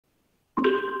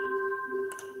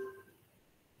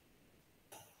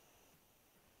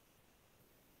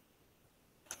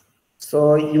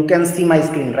So you can see my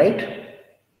screen, right?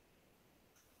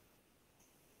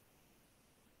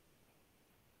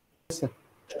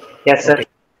 Yes, sir. Okay.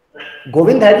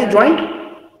 Govind, have you joined?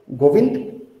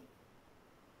 Govind?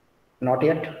 Not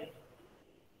yet.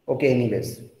 Okay,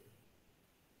 anyways.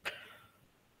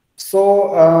 So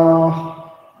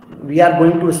we are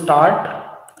going to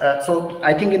start. So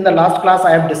I think in the last class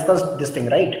I have discussed this thing,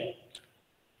 right?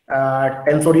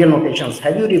 Tensorial notations.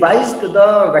 Have you revised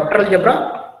the vector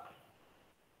algebra?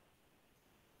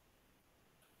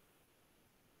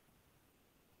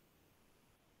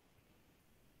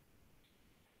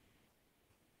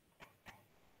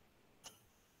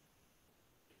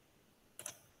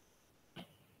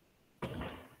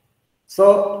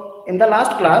 So in the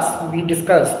last class we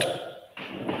discussed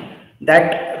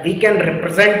that we can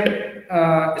represent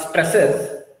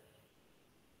stresses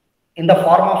in the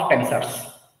form of tensors,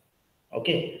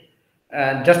 okay,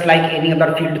 just like any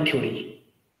other field theory,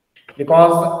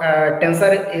 because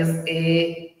tensor is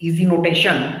a easy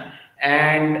notation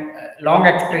and long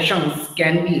expressions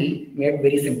can be made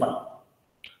very simple.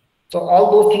 So all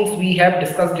those things we have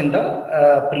discussed in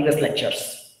the previous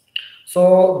lectures.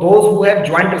 So those who have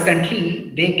joined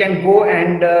recently, they can go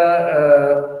and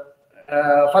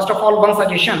first of all, one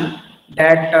suggestion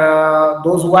that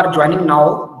those who are joining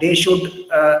now, they should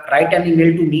write an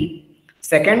email to me.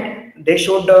 Second, they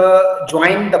should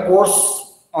join the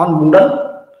course on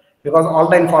Moodle, because all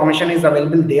the information is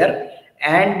available there,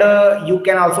 and you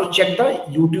can also check the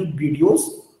YouTube videos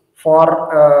for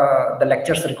the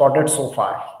lectures recorded so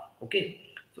far. Okay,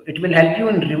 so it will help you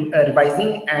in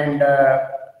revising and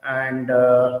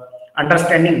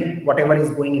understanding whatever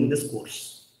is going in this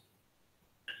course.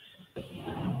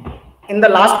 In the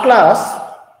last class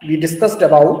we discussed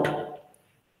about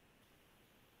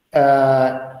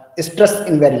stress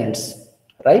invariants,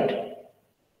 right?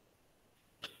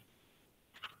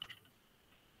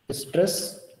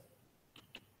 Stress.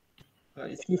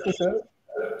 Excuse me, sir.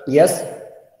 Yes.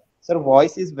 Sir,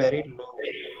 voice is very low.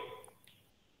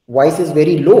 Voice is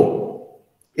very low.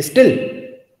 Still.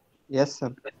 Yes,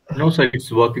 sir. No, sir, it's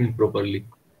working properly.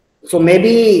 So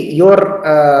maybe your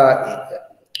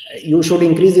you should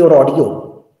increase your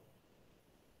audio,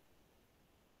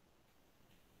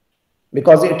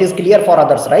 because it is clear for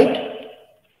others, right?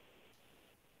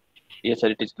 Yes, sir,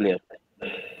 it is clear.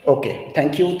 Okay,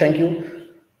 thank you, thank you.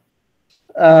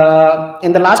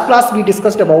 In the last class we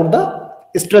discussed about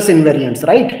the stress invariants,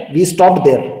 right? We stopped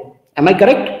there. Am I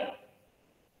correct?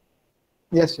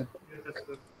 Yes, sir.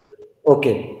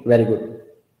 Okay, very good.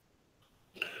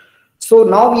 So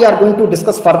now we are going to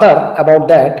discuss further about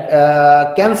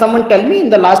that. Can someone tell me in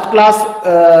the last class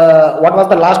what was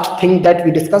the last thing that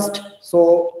we discussed?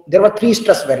 So there were 3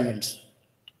 stress variants.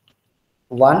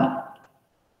 1,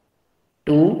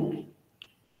 2,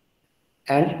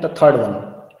 and the third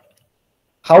one.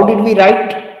 How did we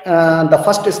write the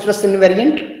first stress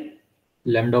invariant?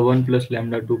 Lambda 1 plus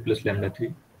lambda 2 plus lambda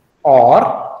 3.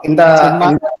 Or in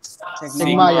the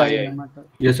Sigma I.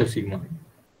 Yes, sir, sigma.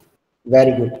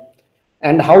 Very good.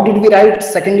 And how did we write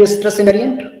second stress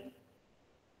invariant?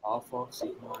 Half of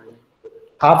sigma I.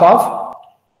 Half of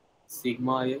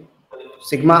Sigma I.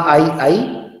 sigma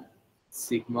I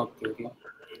Sigma kk.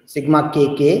 sigma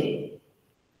kk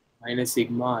Minus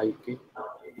sigma ik.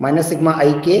 minus sigma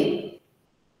ik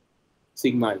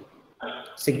Sigma I.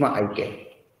 sigma ik.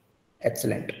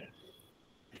 Excellent.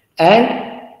 And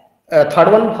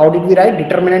third one, how did we write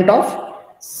determinant of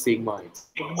Sigma I.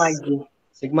 Sigma ij.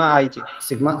 Sigma ij.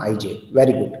 sigma ij?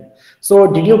 Very good. So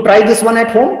did you try this one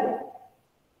at home?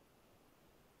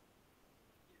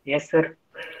 Yes, sir.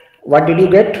 What did you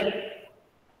get?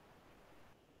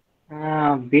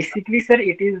 Basically, sir,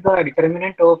 it is the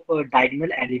determinant of diagonal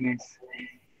elements.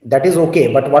 That is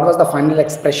okay, but what was the final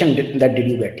expression that did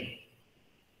you get?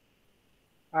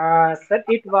 Sir,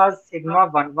 it was sigma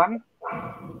 11,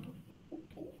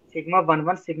 sigma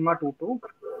 11, sigma 22,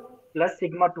 plus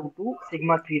sigma 22,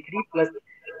 sigma 33, plus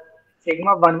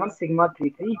sigma 11, sigma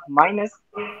 33, minus,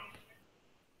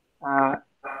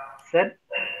 sir,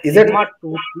 Is it sigma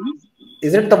 23.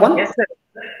 is it the one? Yes, sir.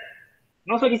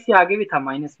 No, sir, इससे आगे भी था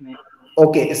minus में.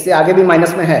 Okay, इससे आगे भी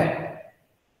minus में है.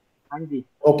 हाँ जी.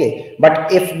 Okay,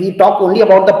 but if we talk only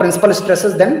about the principal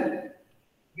stresses, then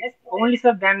Yes, only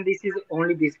sir. Then this is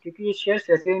only this. Because shear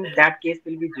stress in that case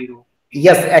will be 0.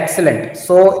 yes, excellent.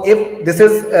 So if this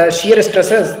is shear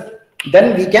stresses,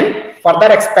 then we can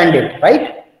further expand it,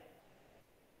 right?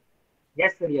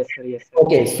 Yes, sir. Yes, sir. Yes, sir.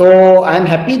 Okay, so I am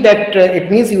happy that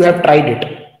it means you have tried it,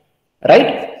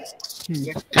 right?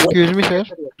 Yes. Excuse me, sir.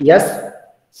 Yes.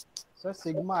 Sir,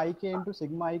 sigma ik into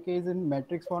sigma ik is in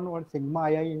matrix form, or sigma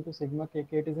ii into sigma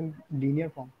kk it is in linear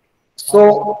form.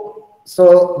 So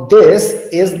So this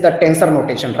is the tensor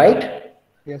notation, right?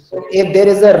 Yes, sir. If there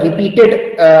is a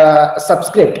repeated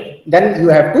subscript, then you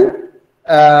have to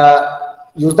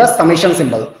use the summation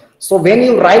symbol. So when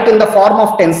you write in the form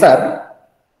of tensor,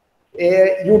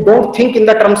 you don't think in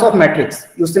the terms of matrix.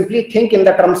 You simply think in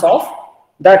the terms of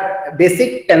that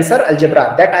basic tensor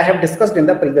algebra that I have discussed in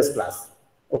the previous class.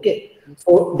 Okay.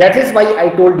 So that is why I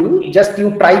told you, just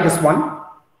you try this one.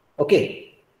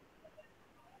 Okay.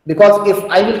 Because if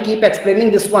I will keep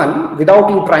explaining this one without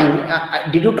you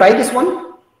trying, did you try this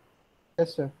one?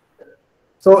 Yes, sir.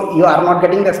 So you are not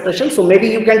getting the expression. So maybe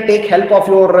you can take help of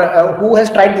your, who has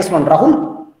tried this one?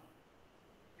 Rahul?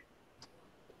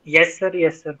 Yes, sir.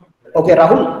 Yes, sir. Okay,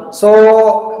 Rahul.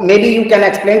 So maybe you can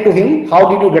explain to him how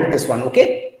did you get this one.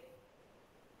 Okay.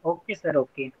 Okay, sir.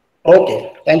 Okay.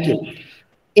 Okay. Thank you.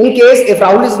 In case if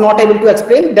Rahul is not able to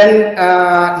explain, then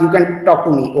you can talk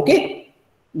to me. Okay.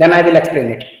 Then I will explain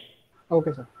it.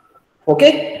 Okay, sir.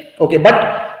 Okay. Okay.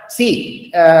 But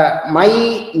see,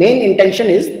 my main intention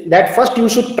is that first you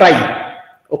should try.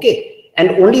 Okay.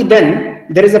 And only then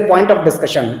there is a point of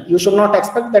discussion. You should not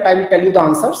expect that I will tell you the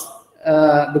answers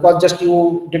because just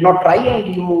you did not try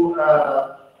and you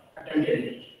attended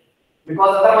it.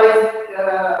 Because otherwise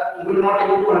you will not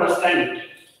able to understand it.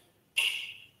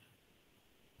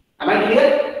 Am I clear?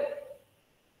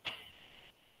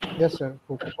 Yes, sir.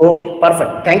 Okay. Oh,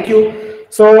 perfect. Thank you.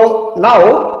 So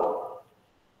now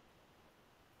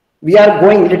we are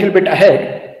going a little bit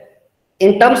ahead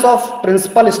in terms of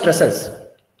principal stresses.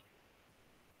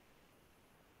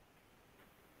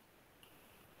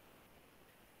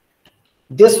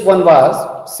 This one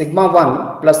was sigma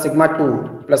 1 plus sigma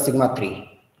 2 plus sigma 3.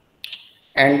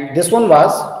 And this one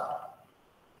was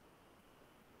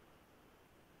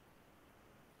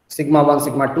sigma 1,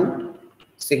 sigma 2,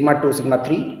 sigma 2, sigma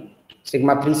 3,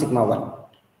 sigma 3, sigma 1.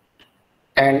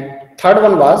 And third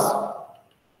one was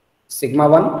sigma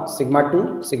 1, sigma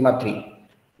 2, sigma 3.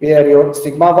 Where your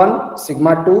sigma 1,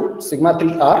 sigma 2, sigma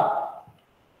 3 are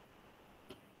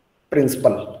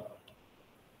principal.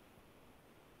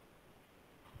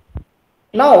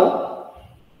 Now,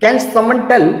 can someone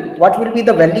tell what will be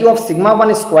the value of sigma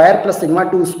 1 square plus sigma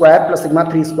 2 square plus sigma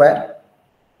 3 square?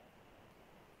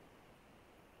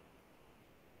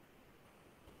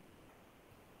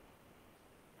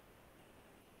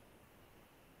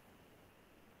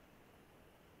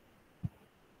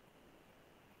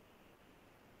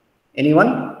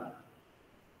 Anyone?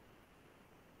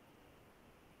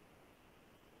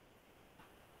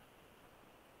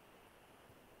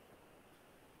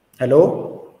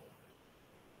 Hello?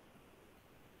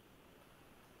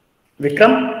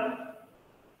 Vikram?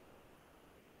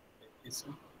 Yes,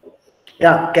 sir.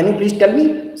 Yeah, can you please tell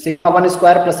me sigma 1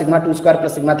 square plus sigma 2 square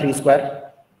plus sigma 3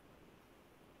 square?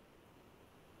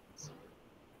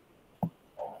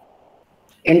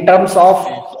 In terms of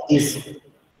is.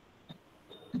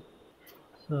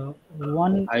 So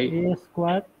 1a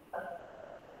square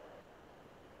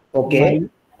Okay.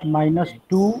 minus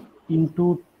 2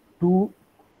 into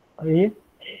 2a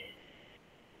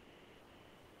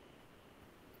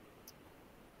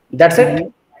That's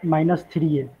it? minus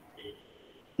 3a.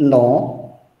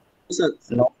 No. Sir.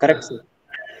 No. Correct, sir.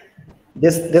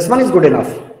 This one is good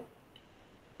enough.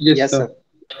 Yes, sir.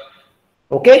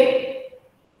 Okay.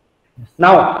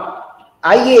 Now,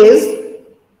 IA is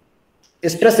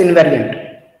stress invariant.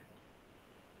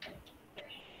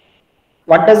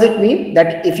 What does it mean?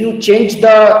 That if you change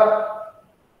the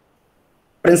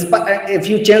principal, if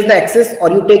you change the axis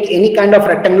or you take any kind of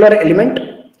rectangular element,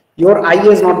 your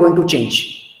IA is not going to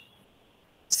change.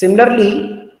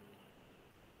 Similarly,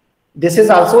 this is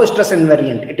also stress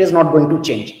invariant. It is not going to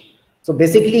change. So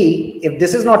basically, if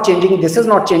this is not changing, this is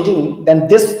not changing, then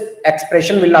this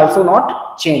expression will also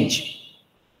not change.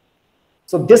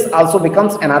 So this also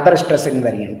becomes another stress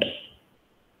invariant.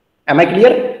 Am I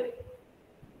clear?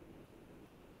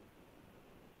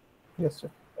 Yes,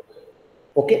 sir.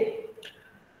 Okay.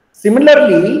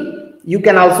 Similarly, you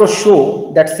can also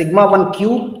show that sigma 1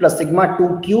 cube plus sigma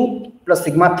 2 cube plus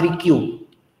sigma 3 cube.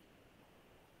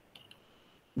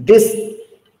 This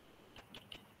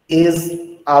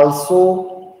is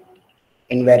also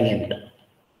invariant.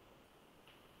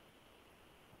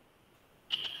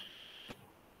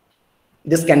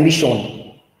 This can be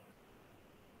shown.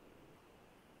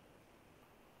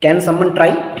 Can someone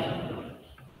try?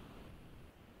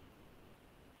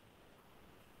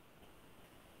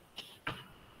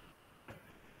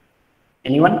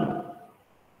 Anyone?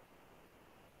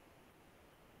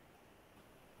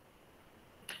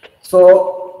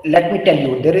 So let me tell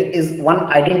you, there is one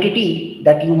identity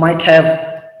that you might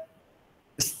have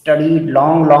studied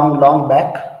long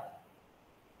back.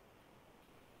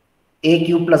 A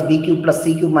cube plus B cube plus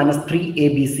C cube minus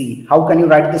 3ABC. How can you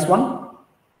write this one?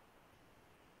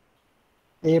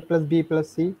 A plus B plus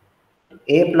C.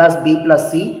 A plus B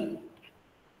plus C.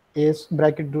 A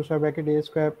bracket, do square bracket, A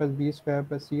square plus B square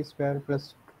plus C square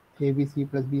plus ABC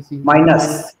plus BC.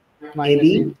 Minus minus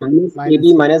AB. Minus Minus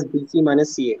AB minus BC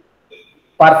minus CA.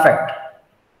 Perfect.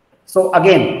 So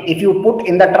again, if you put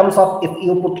in the terms of, if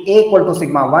you put A equal to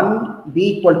sigma 1,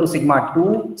 B equal to sigma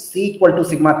 2, C equal to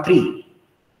sigma 3.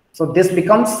 So this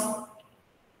becomes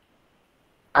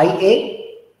IA.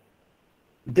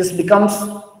 This becomes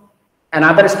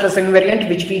another stress invariant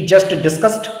which we just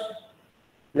discussed.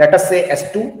 Let us say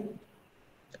S2.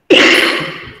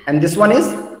 And this one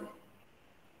is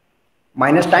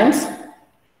minus times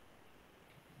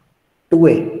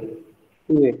 2A.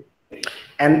 2A.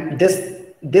 And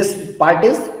this part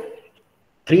is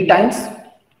 3 times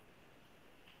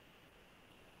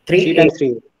 3 times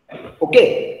 3.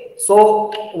 Okay.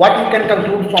 So what you can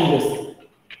conclude from this?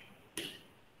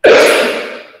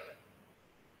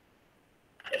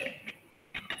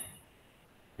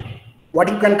 What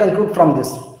you can conclude from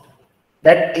this?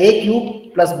 That A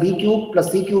cube plus B cube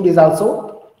plus C cube is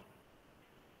also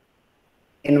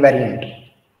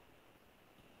invariant.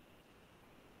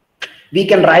 We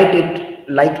can write it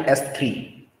like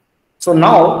S3. So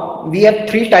now we have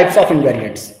 3 types of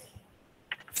invariants.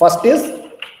 First is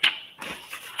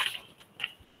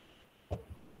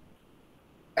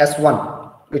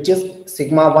S1, which is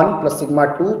sigma 1 plus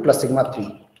sigma 2 plus sigma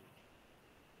 3.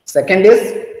 Second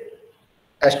is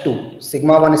S2,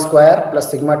 sigma 1 square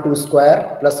plus sigma 2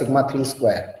 square plus sigma 3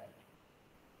 square.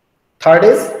 Third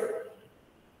is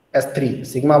S3,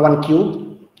 sigma 1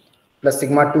 cube plus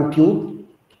sigma 2 cube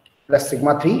plus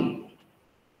sigma 3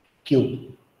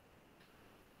 cube.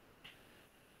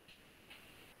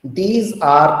 These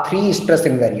are 3 stress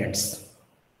invariants,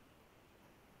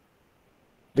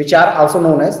 which are also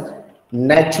known as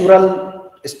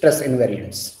natural stress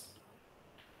invariants.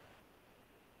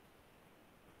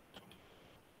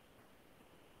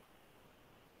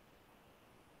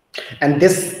 And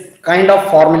this kind of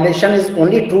formulation is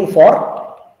only true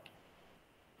for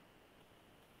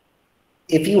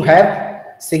if you have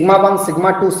sigma 1,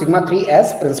 sigma 2, sigma 3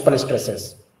 as principal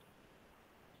stresses.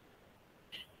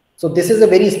 So this is a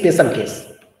very special case.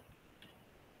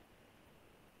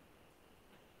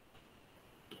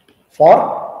 For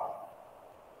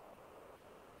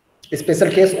a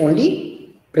special case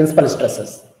only principal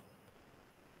stresses.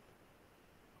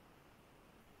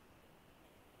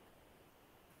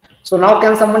 So now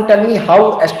can someone tell me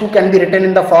how S2 can be written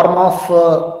in the form of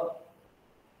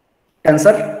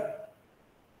tensor?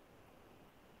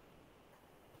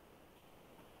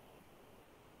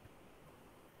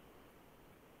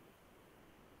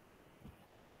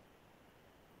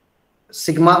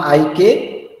 Sigma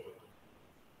ik,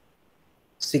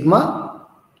 sigma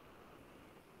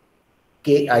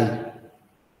ki.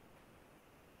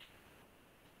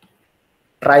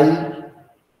 Try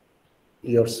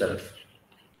yourself.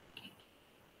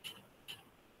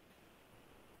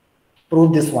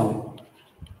 Prove this one.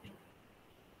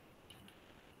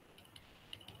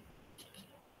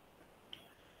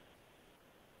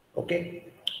 Okay,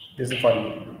 this is for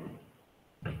you.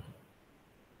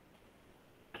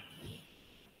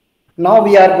 Now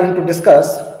we are going to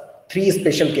discuss 3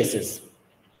 special cases.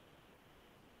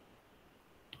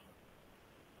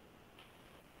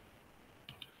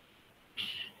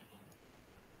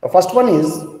 The first one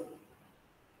is,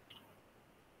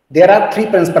 there are 3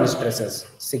 principal stresses,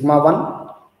 sigma 1,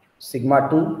 sigma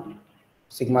 2,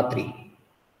 sigma 3,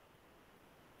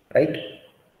 right?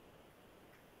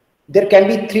 There can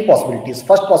be 3 possibilities.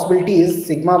 First possibility is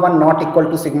sigma 1 not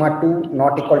equal to sigma 2,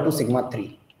 not equal to sigma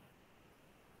 3.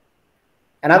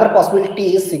 Another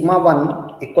possibility is sigma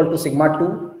 1 equal to sigma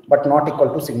 2 but not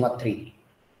equal to sigma 3.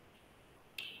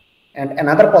 And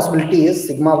another possibility is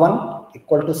sigma 1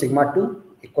 equal to sigma 2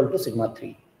 equal to sigma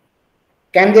 3.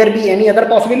 Can there be any other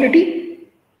possibility?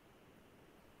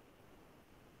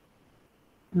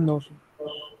 No, sir.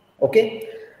 Okay.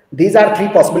 These are 3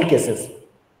 possible cases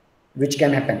which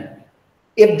can happen.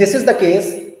 If this is the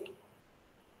case,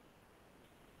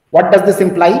 what does this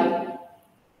imply?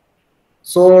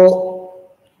 So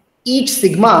each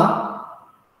sigma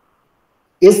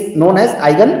is known as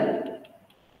eigen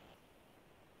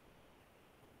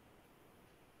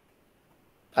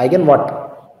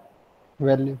what?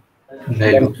 Value.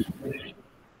 Values.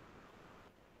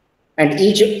 And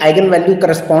each eigenvalue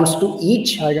corresponds to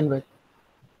each Eigenvector.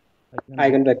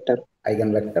 Eigenvector.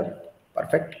 eigenvector.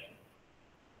 Perfect.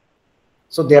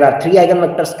 So there are 3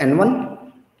 eigenvectors,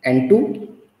 n1, n2,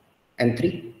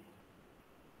 n3.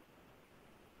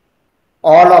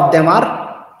 All of them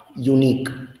are unique.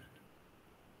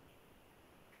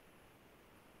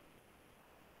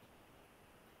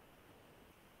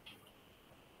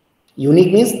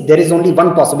 Unique means there is only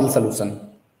one possible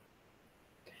solution,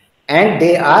 and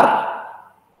they are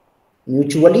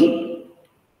mutually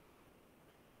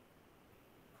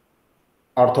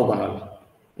orthogonal.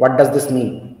 What does this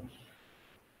mean?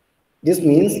 This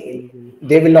means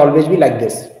they will always be like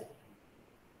this.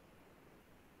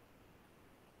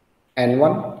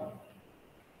 N1,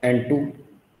 N2,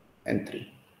 N3.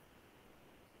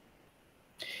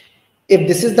 If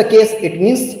this is the case, it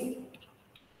means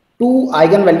two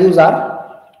eigenvalues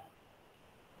are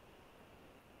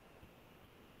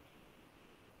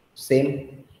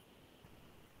same.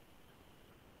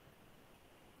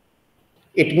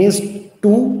 It means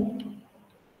two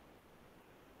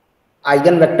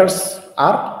eigenvectors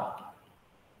are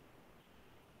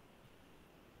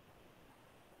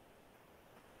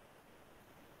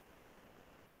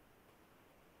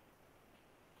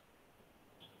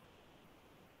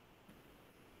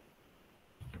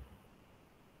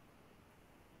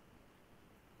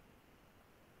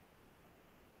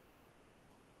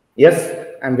yes,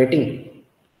 I'm waiting.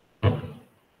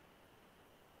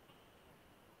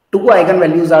 Two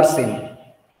eigenvalues are same.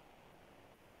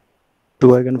 Two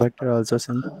eigenvector are also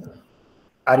same.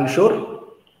 Are you sure?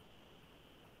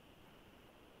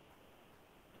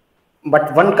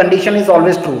 But one condition is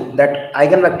always true, that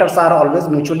eigenvectors are always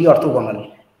mutually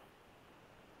orthogonal.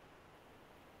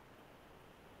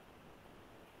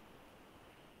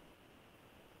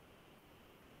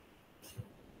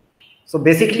 So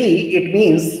basically it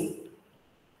means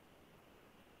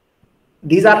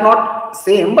these are not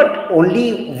same, but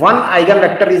only one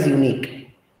eigenvector is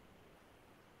unique.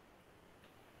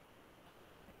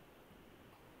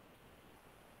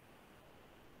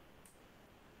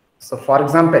 So for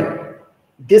example,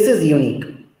 this is unique.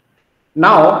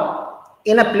 Now,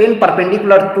 in a plane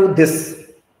perpendicular to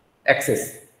this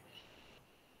axis,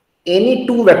 any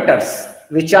two vectors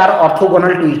which are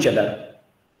orthogonal to each other,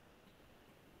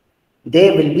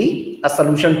 they will be a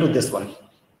solution to this one.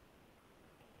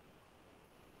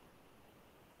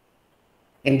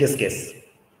 In this case,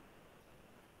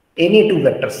 any two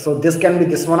vectors. So this can be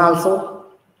this one also.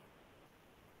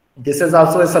 This is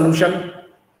also a solution.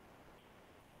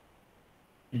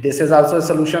 This is also a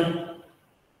solution.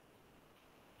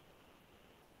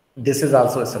 This is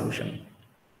also a solution.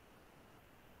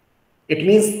 It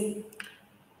means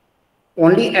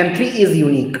only N3 is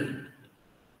unique.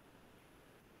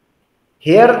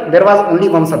 Here there was only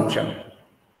one solution,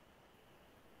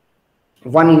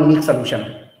 one unique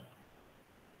solution.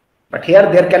 But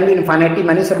here there can be infinitely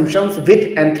many solutions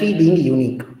with N3 being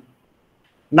unique.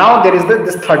 Now there is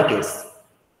this third case.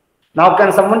 Now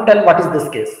can someone tell what is this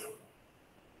case?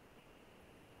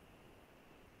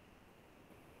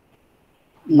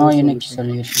 No unique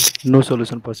solution. No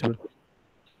solution possible.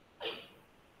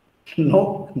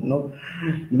 No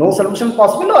solution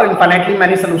possible, or infinitely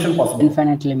many solution possible?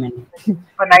 Infinitely many.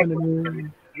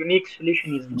 Unique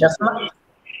solution is Just now.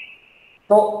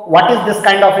 So what is this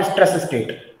kind of stress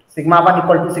state? Sigma 1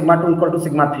 equal to sigma 2 equal to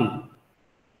sigma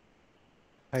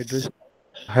 3.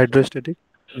 Hydrostatic.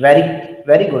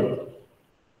 Very good.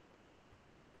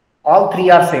 All three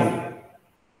are same.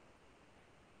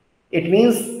 It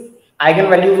means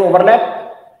eigenvalues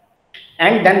overlap,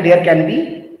 and then there can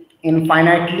be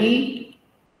infinitely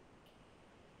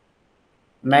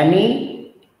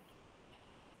many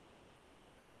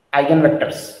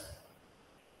eigenvectors.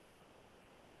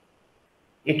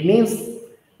 It means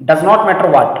does not matter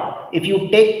what. If you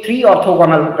take three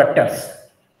orthogonal vectors,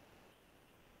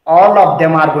 all of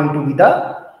them are going to be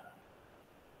the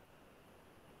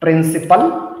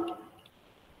principal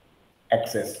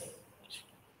axis.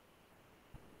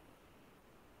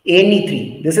 Any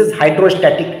three. This is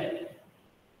hydrostatic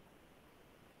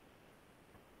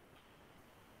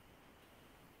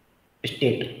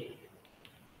state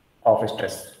of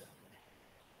stress.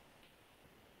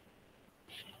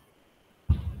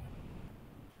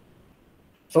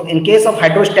 So in case of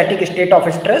hydrostatic state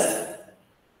of stress,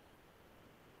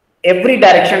 every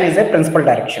direction is a principal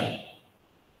direction.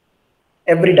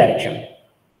 Every direction.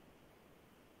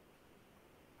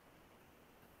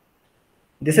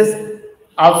 This is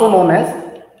also known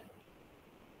as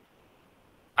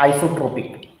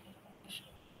isotropic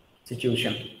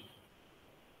situation.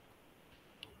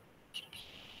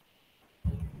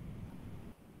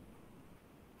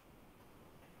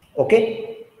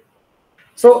 Okay.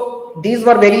 So these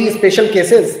were very special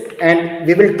cases, and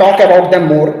we will talk about them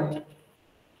more.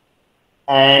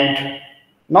 And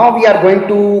now we are going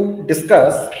to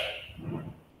discuss.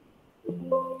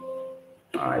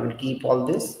 I will keep all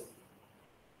this.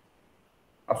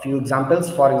 a few examples.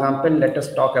 For example, let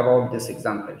us talk about this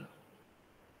example.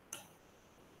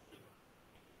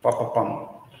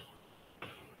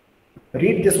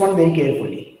 Read this one very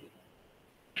carefully.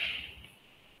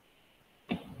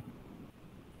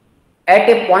 At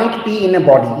a point P in a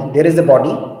body, there is a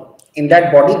body. In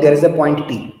that body, there is a point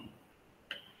P.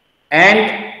 And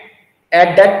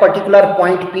at that particular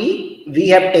point P, we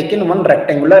have taken one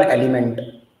rectangular element.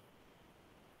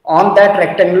 On that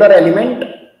rectangular element,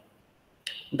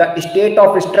 the state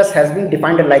of stress has been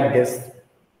defined like this.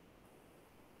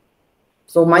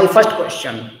 So my first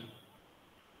question,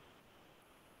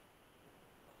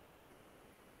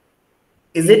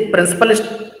 is it principal,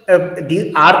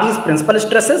 are these principal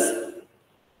stresses?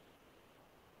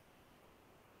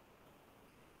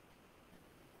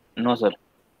 No, sir.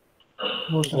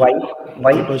 No, sir.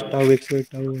 Why? Because tau x,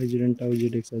 tau y, and tau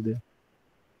zx are there.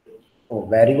 Oh,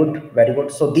 very good, very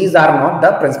good. So these are not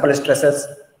the principal stresses,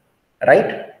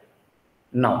 right?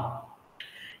 Now,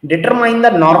 determine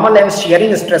the normal and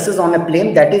shearing stresses on a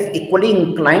plane that is equally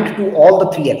inclined to all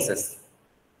the three axes.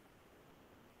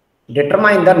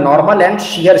 Determine the normal and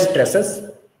shear stresses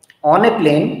on a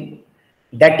plane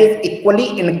that is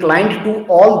equally inclined to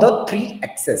all the three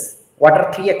axes. What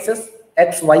are three axes?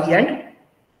 X, Y, and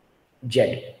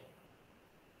Z.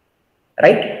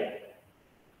 Right?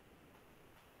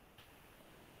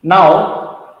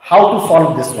 Now, how to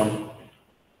solve this one?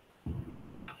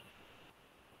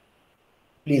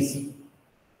 Please.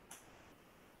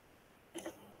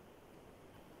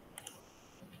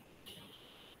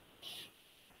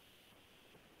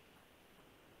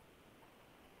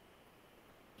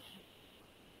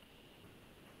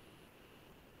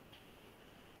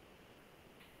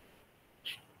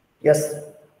 Yes.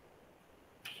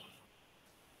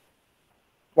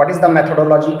 What is the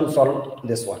methodology to solve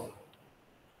this one?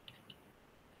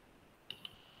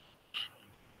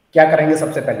 क्या करेंगे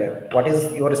सबसे पहले? What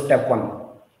is your step one?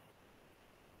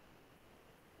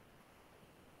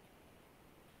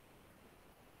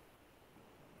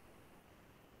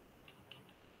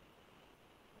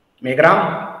 मेघराम,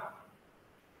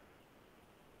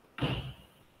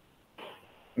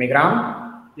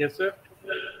 yes sir,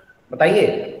 बताइए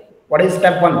what is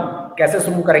step one, कैसे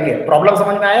शुरू करेंगे? Problem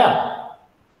समझ में आया?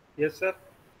 Yes sir.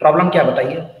 प्रॉब्लम क्या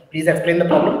बताइए, please explain the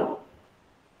problem.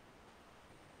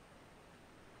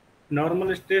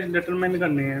 Normal stress determine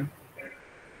करनी है।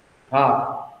 हाँ,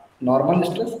 नॉर्मल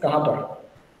स्ट्रेस कहाँ पर?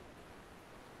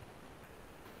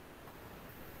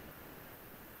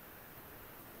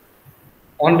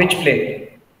 On which plane?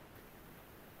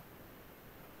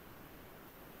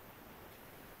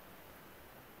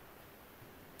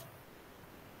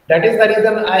 That is the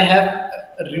reason I have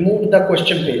removed the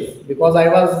question page, because I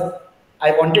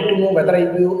wanted to know whether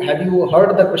have you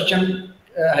heard the question,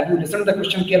 have you listened the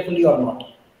question carefully or not.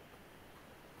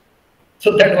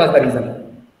 So that was the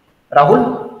reason.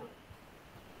 Rahul?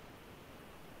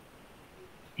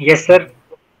 Yes, sir.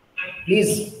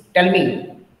 Please tell me.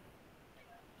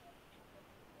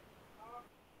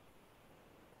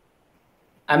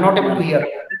 I'm not able to hear.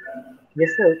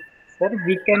 Yes, sir. Sir,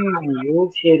 we can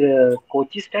use here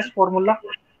Cauchy's test formula.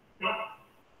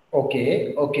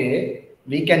 Okay.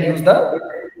 We can use the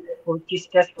Cauchy's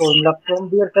test formula. From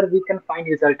there, sir, we can find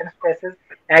resultant stresses,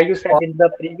 as you said in the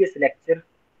previous lecture.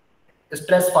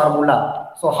 Stress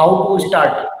formula. So how to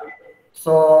start?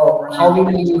 So how we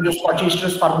will use this Cauchy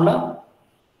stress formula?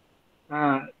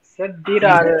 Sir, there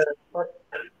are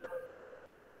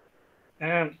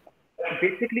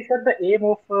basically, sir, the aim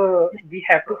of we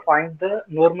have to find the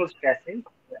normal stresses.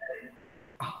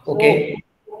 Okay.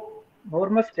 So,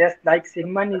 normal stress like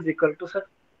sigma n is equal to, sir,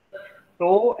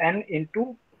 tau n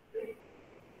into.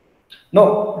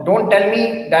 No, don't tell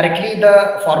me directly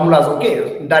the formulas,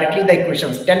 okay? Directly the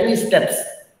equations. Tell me steps.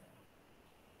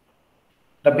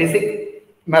 The basic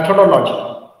methodology.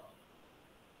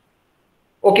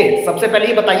 Okay, सबसे पहले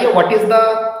ये बताइए what is the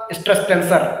stress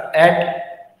tensor at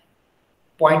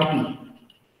point P?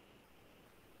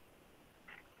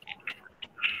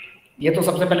 ये तो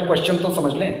सबसे पहले question तो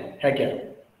समझ लें है क्या?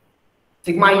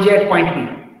 Sigma ij at point P.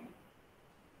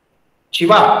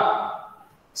 Shiva,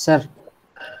 Sir,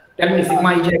 tell me sigma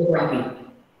ij at point P.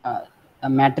 a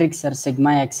matrix, sir,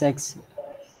 sigma xx.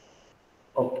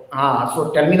 Okay.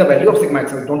 So tell me the value of sigma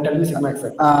xx. Don't tell me sigma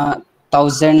xx.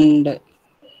 1000.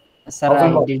 Sir,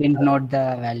 1000 I didn't note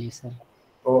the value, sir.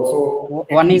 Oh, so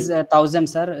One is 1000,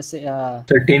 sir.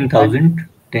 13,000,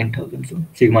 10,000. So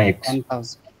sigma x.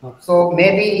 10,000. Okay. So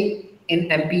maybe in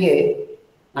MPA,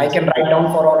 I can write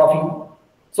down for all of you.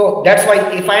 So that's why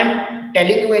if I am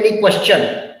telling you any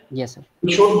question, Yes, sir.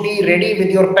 you should be ready with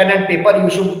your pen and paper. You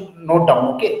should note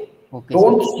down. Okay. Okay,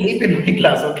 Don't sir. sleep in my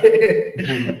class, okay?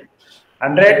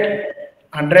 100,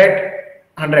 100,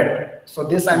 100. So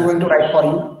this I'm going to write for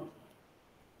you.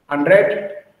 100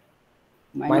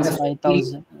 Minus minus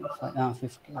 50, 5,000.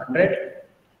 50. 100,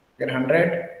 then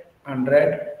 100,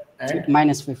 100, and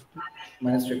Minus 50.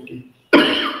 minus 50.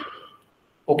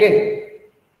 Okay.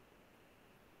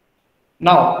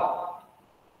 Now,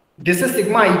 this is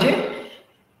sigma ij,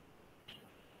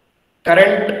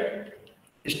 current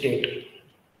state.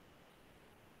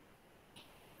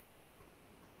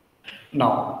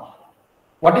 Now,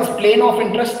 what is plane of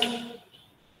interest?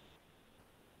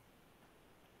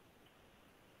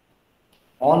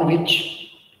 On which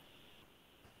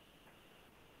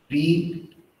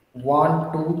we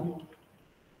want to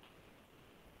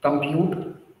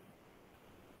compute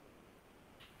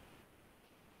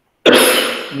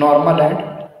normal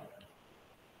and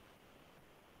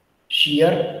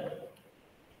shear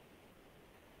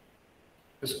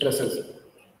stresses.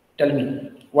 Tell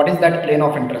me, what is that plane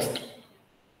of interest?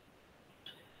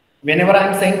 Whenever I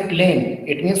am saying plane,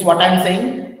 it means what I am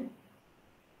saying?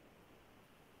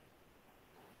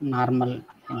 Normal.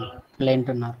 Plane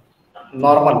to normal.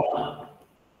 Normal.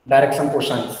 Direction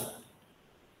cosines.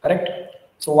 Correct?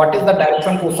 So what is the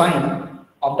direction cosine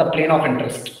of the plane of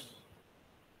interest?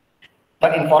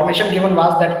 The information given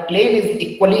was that plane is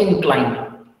equally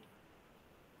inclined.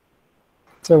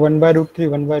 So 1 by root 3,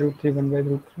 1 by root 3, 1 by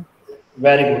root 3.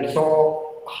 Very good.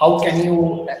 So how can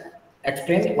you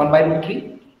explain 1 by root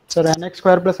 3? Sir, nx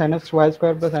square plus nxy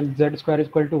square plus z square is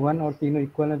equal to 1 और तीनों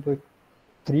equal है तो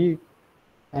 3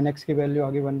 nx की value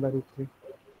आगे 1 by root 3.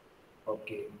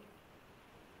 Okay.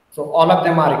 So all of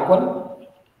them are equal.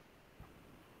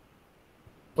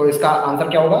 तो इसका answer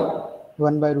क्या होगा?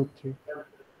 1 by root 3.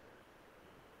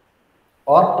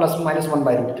 और plus minus 1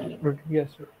 by root 3. Yes,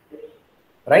 sir.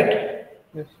 Right?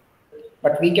 Yes.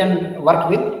 But we can work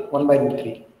with 1 by root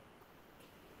 3.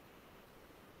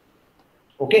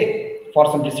 Okay, for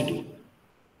simplicity.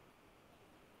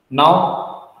 Now,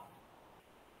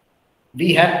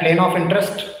 we have plane of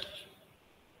interest.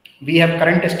 We have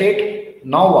current state.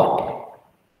 Now what?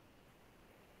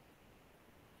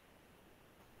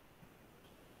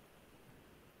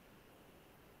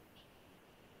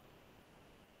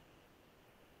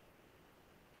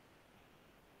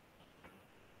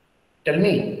 Tell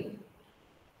me.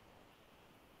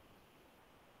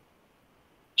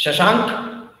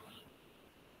 Shashank?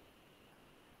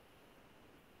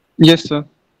 Yes, sir.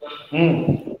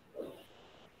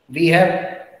 We have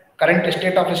current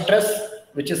state of stress,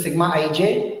 which is sigma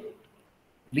ij.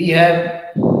 We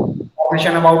have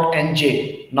information about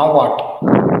nj. Now what?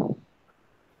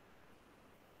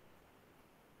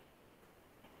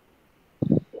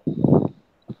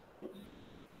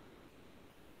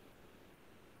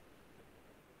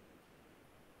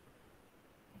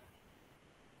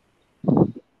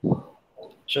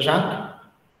 Shashank?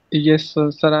 Yes, sir.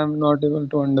 Sir, I'm not able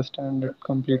to understand it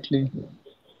completely.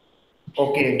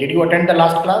 Okay. Did you attend the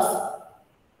last class?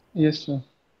 Yes, sir.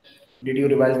 Did you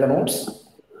revise the notes?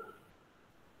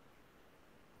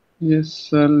 Yes,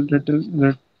 sir.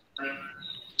 Little.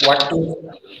 What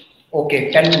to?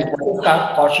 Okay. Tell me, what is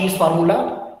Cauchy's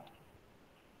formula?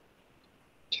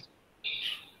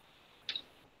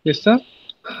 Yes, sir.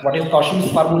 What is Cauchy's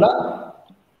formula?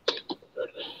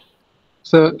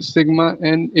 So sigma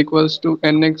n equals to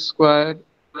nx square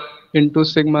into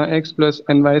sigma x plus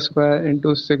ny square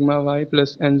into sigma y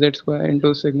plus nz square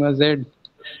into sigma z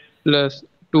plus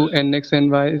 2nx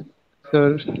ny,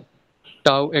 sir,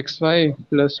 tau xy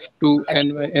plus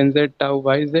 2ny nz tau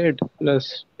yz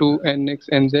plus 2nx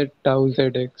nz tau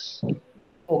zx.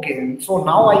 Okay. So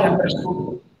now I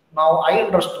understood. Now I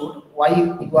understood why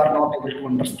you are not able to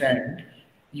understand.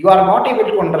 You are not able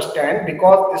to understand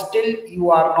because still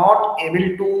you are not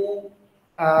able to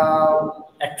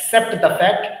accept the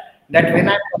fact that when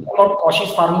I talk about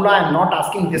Cauchy's formula, I am not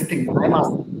asking this thing. I am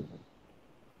asking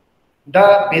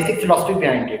the basic philosophy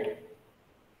behind it.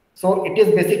 So it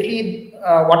is basically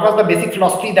what was the basic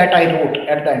philosophy that I wrote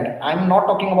at the end. I am not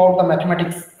talking about the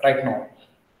mathematics right now.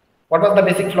 What was the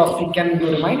basic philosophy? Can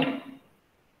you remind?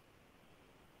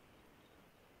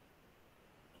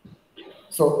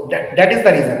 So that is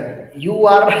the reason you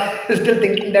are still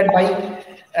thinking that by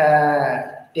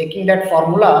taking that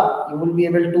formula you will be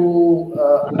able to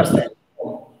understand.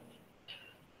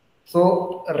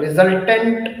 So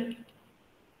resultant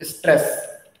stress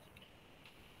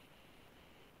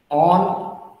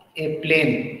on a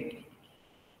plane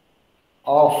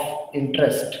of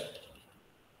interest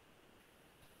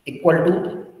equal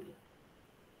to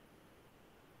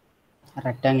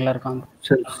Rectangular comp.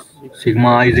 So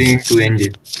sigma is into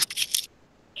nj.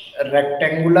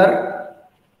 rectangular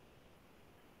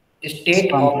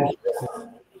state of stress,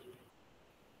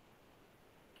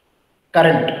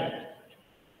 current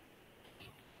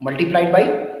multiplied by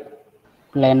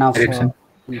Plane of Direction.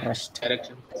 interest.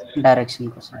 Direction.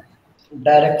 Direction cosine.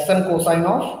 direction cosine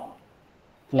of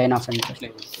Plane of interest.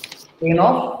 plane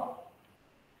of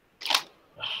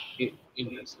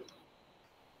Interest.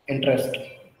 interest.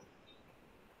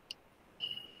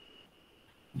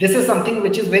 This is something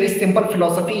which is very simple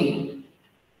philosophy.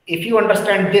 If you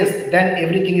understand this, then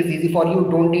everything is easy for you.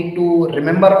 Don't need to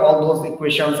remember all those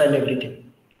equations and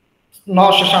everything.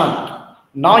 Now, Shashank,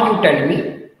 now you tell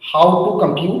me how to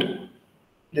compute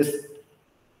this.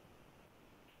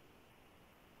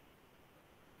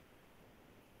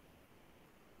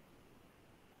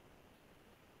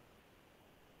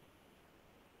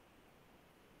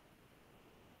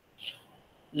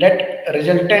 Let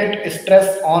resultant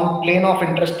stress on plane of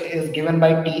interest is given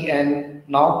by Tn.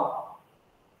 Now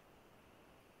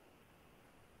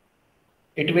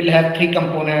it will have three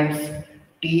components: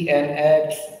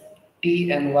 Tnx,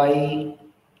 Tny,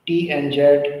 Tnz.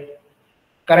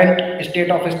 Current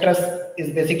state of stress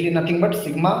is basically nothing but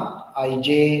sigma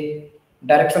ij.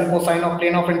 Direction cosine of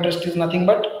plane of interest is nothing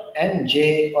but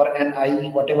nj or ni,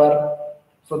 whatever.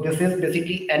 So this is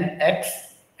basically nx,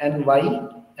 ny,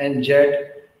 and z.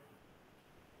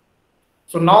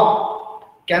 So now,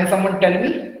 can someone tell me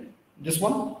this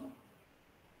one?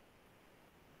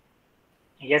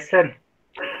 Yes, sir.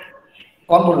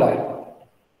 कौन बोल रहा है?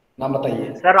 नाम बताइए.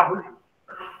 Sir, Rahul.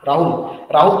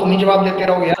 Rahul तुम ही जवाब देते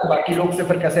रहो यार, बाकी लोग से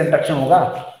फिर कैसे इंटरेक्शन होगा?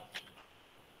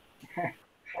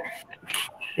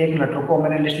 एक मिनट रुको,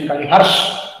 मैंने लिस्ट निकाली. हर्ष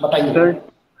बताइए. सर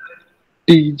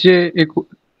टीजे एक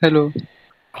हेलो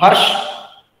हर्ष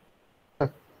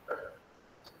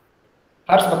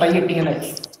बताइए TNX.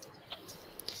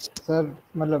 सर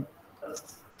मतलब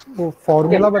वो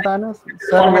फॉर्मूला बताना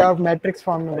सर या मैट्रिक्स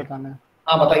फॉर्म में बताना है?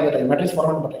 हाँ बताइए मैट्रिक्स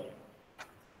फॉर्म में बताइए.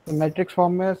 तो मैट्रिक्स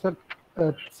फॉर्म में सर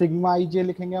सिग्मा आई जे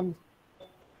लिखेंगे हम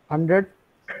 100.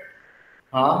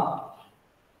 हाँ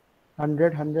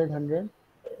 100 100 100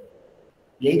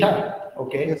 यही था.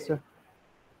 ओके. Yes sir.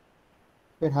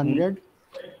 फिर 100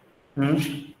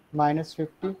 माइनस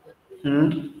 50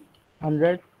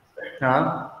 100. हाँ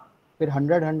फिर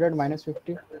 100 100 माइनस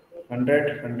 50.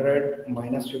 100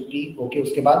 माइनस 50. ओके.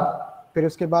 उसके बाद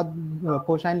उसके बाद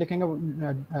कोसाइन लिखेंगे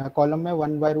कॉलम में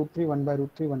 1/√3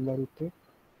 1/√3 1/√3.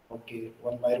 ओके.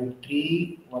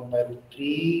 1/√3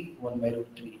 1/√3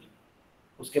 1/√3.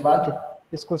 उसके बाद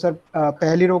इसको सर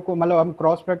पहली रो को मतलब हम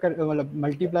क्रॉस प्रोडक्ट मतलब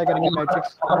मल्टीप्लाई करेंगे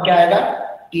मैट्रिक्स. और क्या आएगा?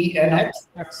 TNX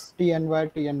TNY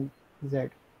TNZ.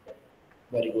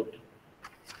 Very good.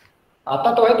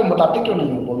 आता तो है, तुम बताते क्यों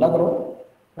नहीं हो? बोलना करो.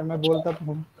 सर मैं बोलता तो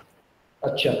हूँ.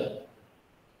 अच्छा.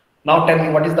 Now tell me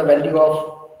what is the value of.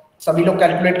 सभी लोग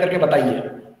कैलकुलेट करके बताइए.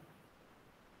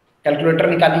 कैलकुलेटर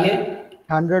निकालिए.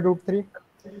 100√3.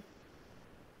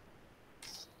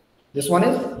 This one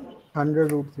is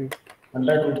 100√3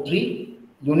 100√3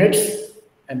 units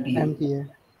MPa.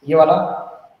 ये वाला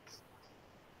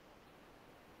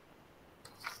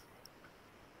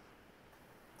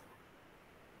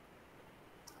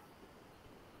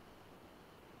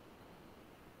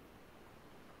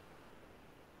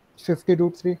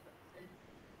 50√3.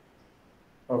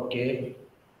 Okay.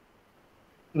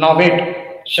 Now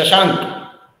wait, Shashank,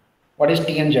 what is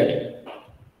TNZ?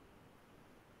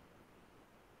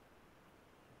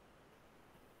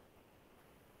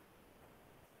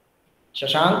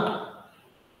 Shashank.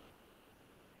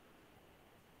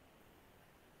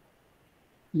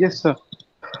 Yes sir.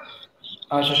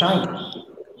 हाँ शशांक,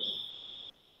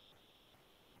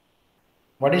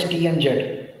 व्हाट इज TNZ?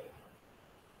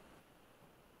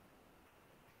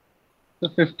 तो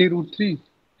 50√3.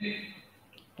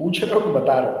 पूछ रहे हो कि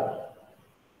बता रहे हो?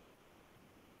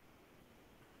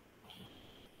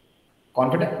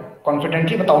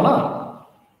 कॉन्फिडेंटली बताओ ना.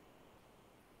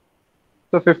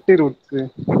 तो 50√3.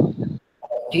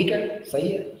 ठीक है,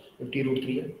 सही है.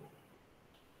 50√3 है.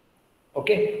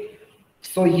 ओके.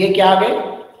 सो ये क्या आ गए?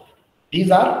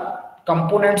 These are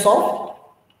components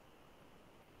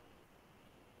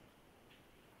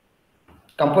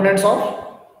of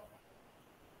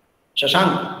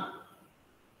Shashank.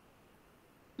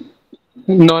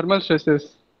 Normal stresses.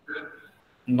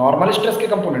 Normal stress के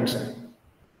कंपोनेंट्स हैं.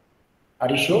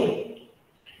 Are you sure?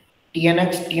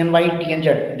 TNX, TNY, TNZ,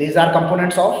 these are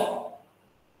components of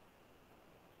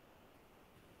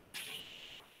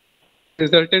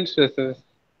resultant stresses.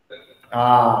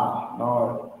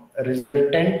 no,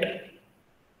 resultant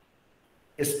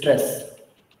stress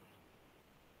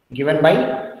given by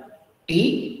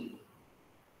T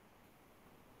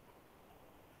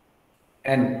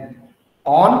and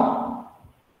on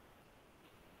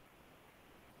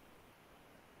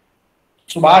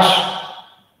Subhash,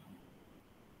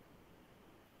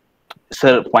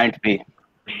 Sir, point B.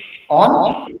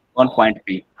 on Point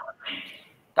B.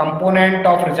 component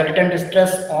of resultant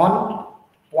stress on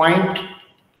point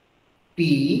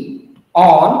P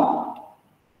on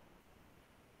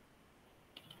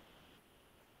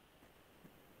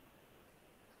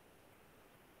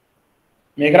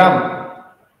Megram.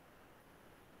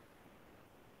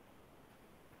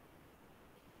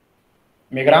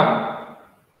 Megram.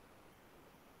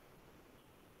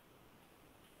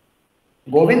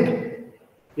 Govind.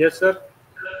 Yes sir.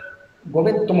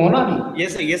 Govind तुम हो ना अभी?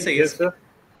 Yes sir, yes sir, yes sir.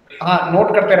 हाँ,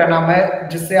 note करते रहना. मैं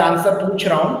जिससे answer पूछ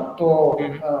रहा हूँ तो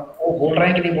वो बोल रहे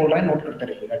हैं कि नहीं बोल रहे हैं, नोट करते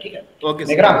रहिएगा. ठीक है? ओके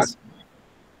मेघराम.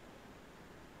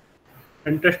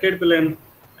 Interested plane.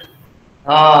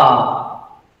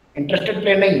 हाँ, इंटरेस्टेड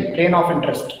प्लेन नहीं, प्लेन ऑफ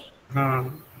इंटरेस्ट. हाँ.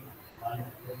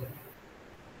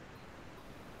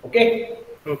 Okay.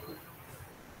 Okay.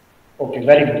 Okay,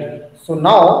 very good. So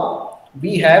now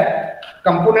we have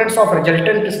components of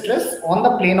resultant stress on the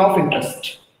plane of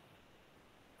interest.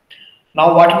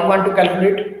 Now what we want to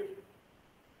calculate?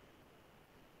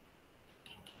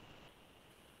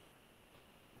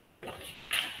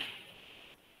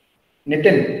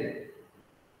 Nitin.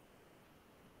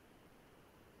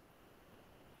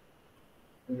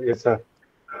 Yes, sir.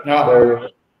 Yeah. Sir,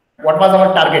 What was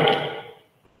our target?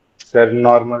 sir,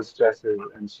 normal stresses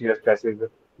and shear stresses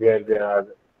where they are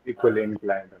equally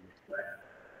inclined.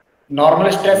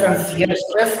 Normal stress and shear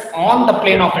stress on the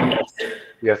plane of interest.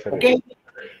 Yes, sir. Okay. Yes.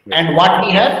 And what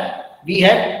we have? We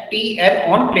have Tn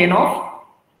on plane of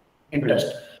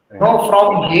interest. Now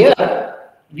from here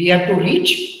we have to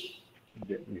reach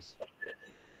Yes.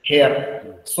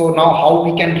 here. So now how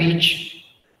we can reach?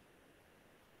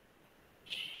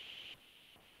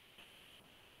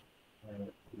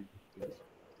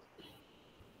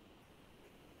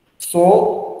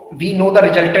 So we know the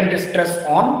resultant stress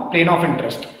on plane of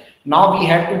interest. Now we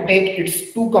have to take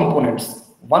its two components.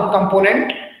 One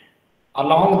component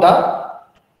along the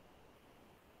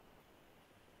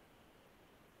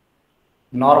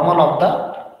normal of the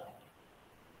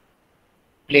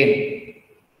plane,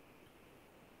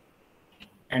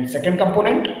 and second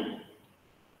component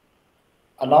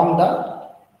along the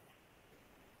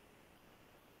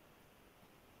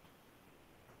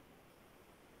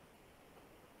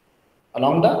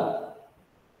along the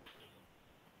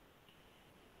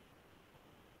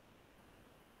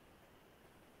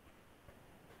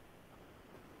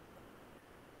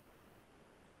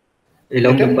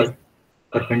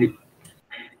perpendicular.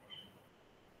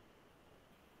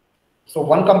 So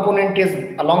one component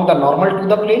is along the normal to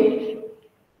the plane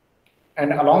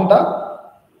and along the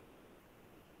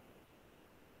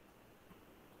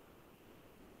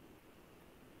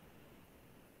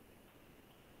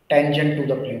tangent to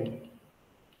the plane,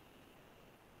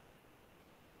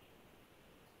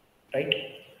 right?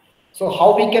 So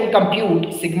how we can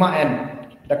compute sigma n,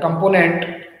 the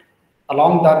component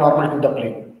along the normal to the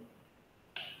plane?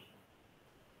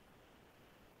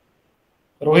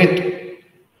 Rohit.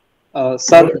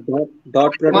 Sir,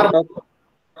 dot product of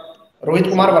Rohit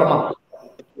Kumar Verma.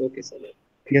 Okay, sir.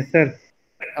 Yes, sir.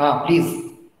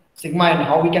 Please, sigma n,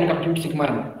 how we can compute sigma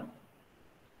n?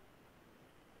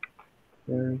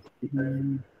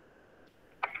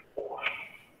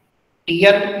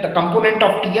 Tn, the component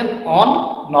of Tn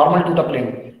on normal to the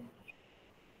plane.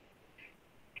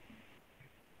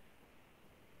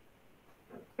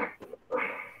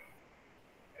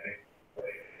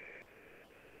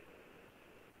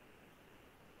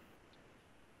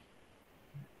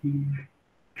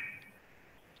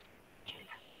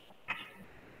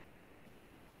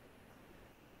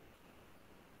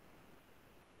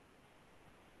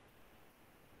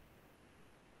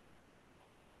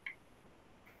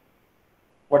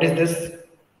 What is this?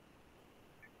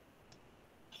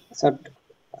 Sir,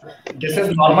 This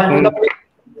is normal to the plane.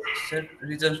 Sir,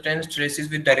 resultant stresses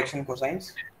with direction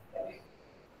cosines.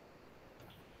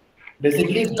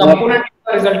 Basically, component of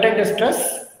the resultant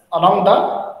stress along the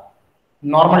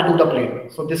normal to the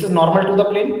plane. So this is normal to the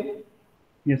plane.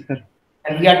 Yes, sir.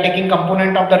 And we are taking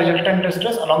component of the resultant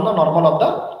stress along the normal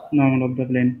of the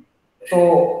plane.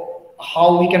 So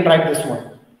how we can write this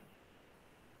one?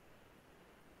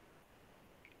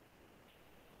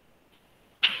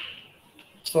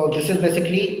 So this is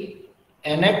basically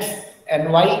nx,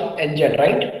 ny, nz,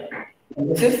 right? And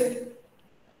this is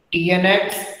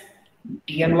tnx,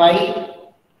 tny,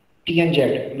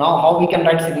 tnz. Now how we can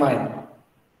write sigma n?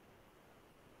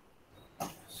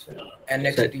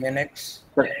 Nx, tnx.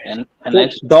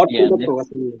 NX dot product होगा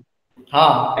sir.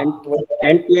 हाँ.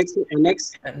 And tx nx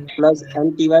plus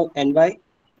nty ny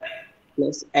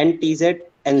plus ntz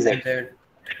nz.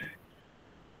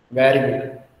 Very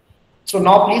good. So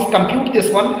now please compute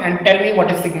this one and tell me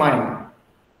what is sigma n.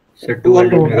 Sir,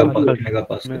 200 megapascal. MPa.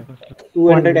 Megapascal.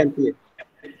 200 MPa.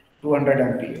 200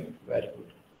 MPa. Very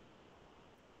good.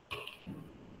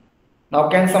 Now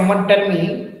can someone tell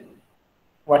me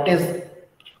what is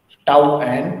tau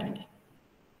n?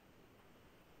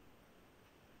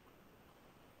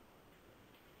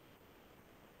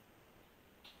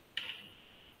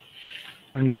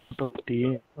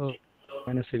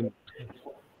 minus sigma.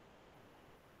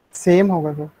 Same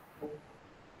होगा sir.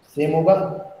 Same होगा.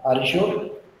 Are you sure?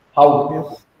 How?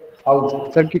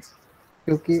 How? Sir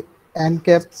क्योंकि N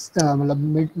cap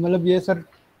मतलब ये sir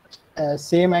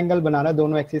same angle बना रहा है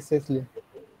दोनों axis से, इसलिए.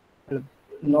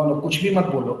 नो नो, कुछ भी मत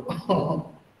बोलो.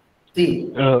 सी,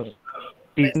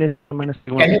 minus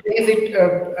sigma. can you please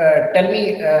tell me,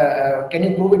 can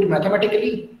you prove it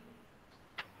mathematically?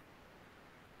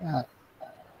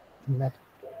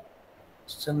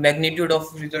 So magnitude of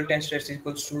resultant stress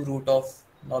equals to root of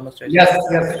normal stress. Yes,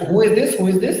 yes. Who is this? Who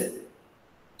is this?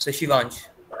 So Shivansh.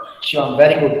 Shivam,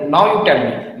 very good. Now you tell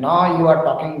me. Now you are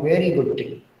talking very good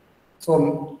thing.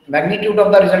 So magnitude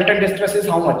of the resultant stress is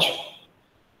how much?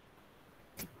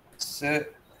 So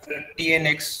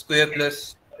tnx square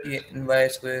plus tny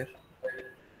square.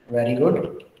 Very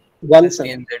good. 1 sir.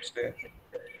 tnz square.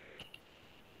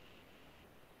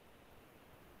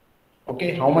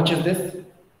 Okay, how much is this?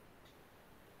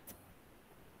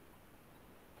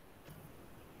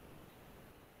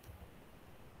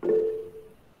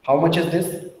 How much is this?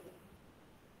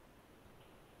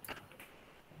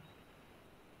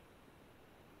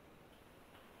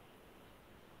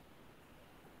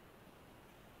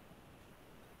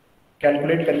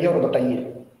 Calculate करिए और बताइए.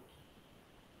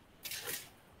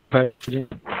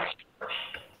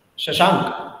 शशांक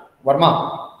वर्मा,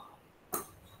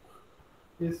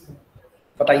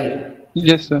 बताइए.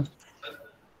 Yes, sir.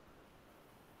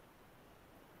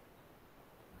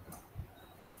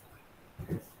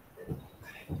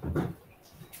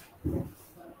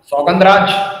 सौगंधराज,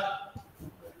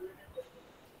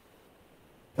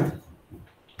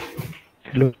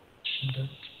 hello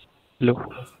hello.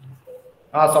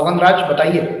 हाँ सौगंधराज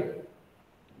बताइए.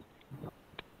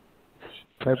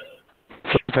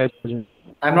 5,000.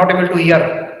 I am not able to here.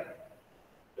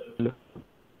 Hello.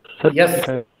 Sir, Yes.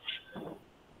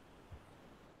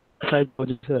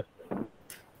 5,000 sir.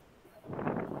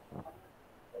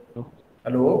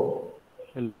 Hello.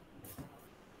 Hello.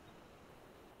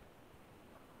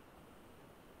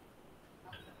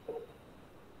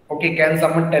 Okay, can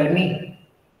someone tell me?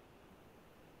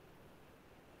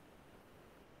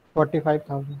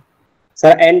 45,000.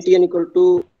 Sir, NTN equal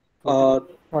to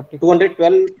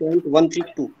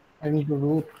 212.132. And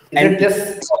root. Is it this?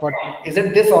 Is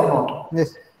it this or not?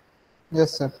 Yes.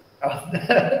 Yes, sir.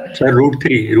 Sir, root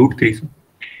 3. Root 3. Sir.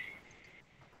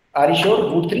 Are you sure?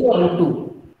 Root 3 or root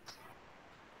 2?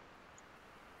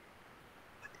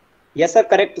 Yes, sir.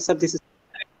 Correct, sir. This is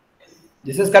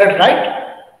correct, right?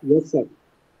 Yes, sir.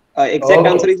 Exact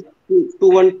answer is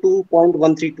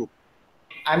 212.132.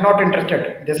 I'm not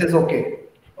interested. This is okay.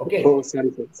 Okay. Oh, sorry,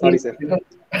 sir. Sorry, sir.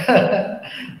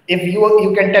 If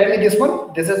you can tell me this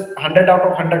one, this is 100 out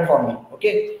of 100 for me.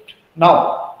 Okay.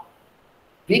 Now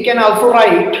we can also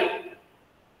write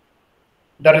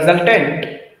the resultant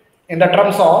in the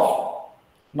terms of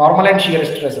normal and shear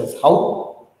stresses. How?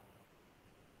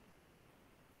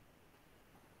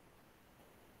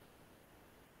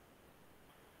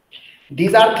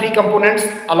 These are three components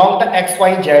along the x,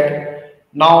 y, z.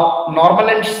 Now normal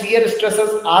and shear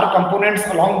stresses are components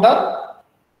along the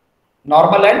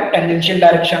normal and tangential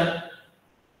direction,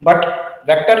 but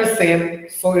vector is same,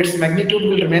 so its magnitude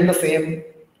will remain the same.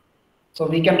 So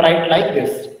we can write like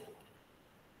this.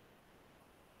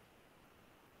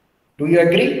 Do you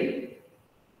agree?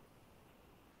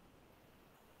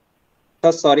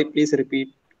 Sir, sorry, please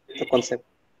repeat the concept.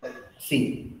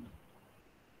 See,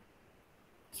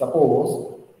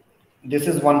 suppose this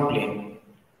is one plane,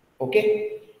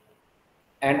 okay,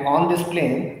 and on this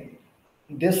plane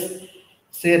this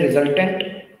say resultant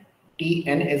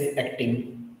Tn is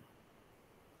acting.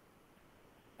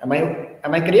 Am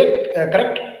I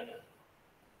correct?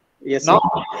 Yes, now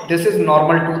sir. This is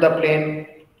normal to the plane,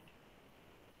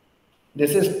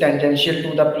 this is tangential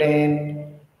to the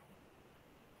plane.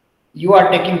 You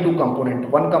are taking two components,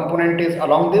 one component is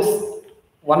along this,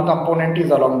 one component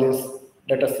is along this.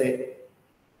 Let us say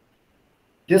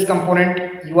this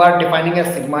component you are defining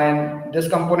as sigma n, this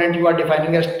component you are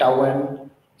defining as tau n.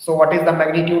 So what is the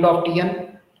magnitude of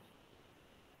Tn?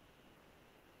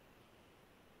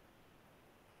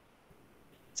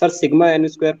 Sir, sigma n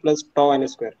square plus tau n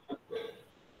square.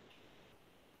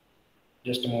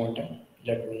 Just a moment,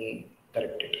 let me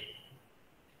correct it.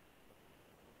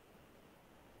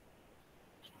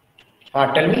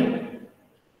 Tell me.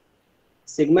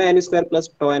 Sigma n square plus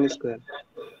tau n square.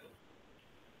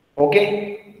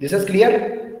 Okay, this is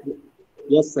clear?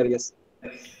 Yes, sir. Yes.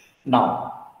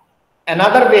 Now,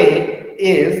 another way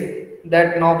is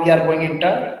that now we are going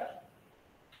into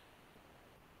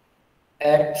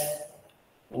x,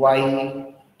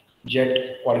 y,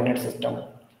 z coordinate system.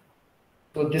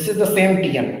 So this is the same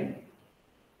Tn.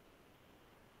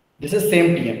 This is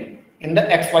same Tn in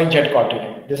the x, y, z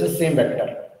coordinate. This is same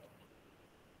vector.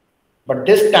 But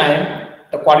this time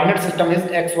the coordinate system is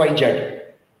x, y, z,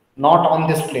 not on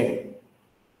this plane.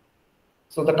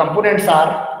 So the components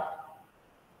are,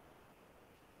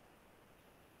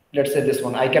 let's say this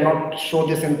one. I cannot show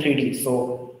this in 3D.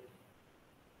 So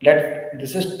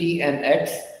this is t and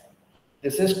x,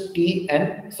 this is t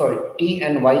and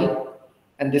y,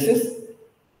 and this is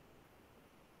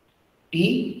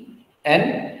t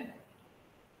and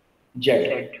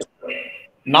z.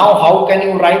 Now how can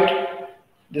you write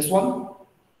this one,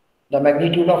 the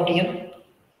magnitude of Tn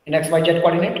in x, y, z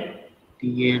coordinate?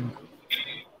 Tn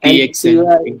tx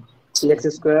and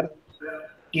tx square,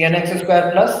 Tn x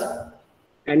square plus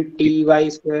and ty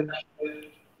square,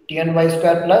 Tn y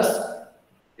square plus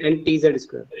and tz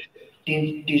square.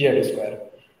 Tz square.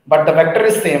 But the vector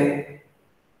is same,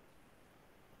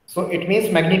 so it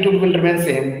means magnitude will remain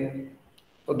same.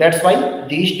 So that's why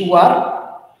these two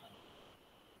are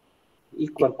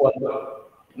equal.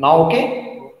 Now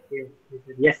okay?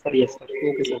 Yes, sir. Yes, sir.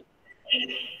 Okay, sir.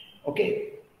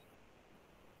 Okay.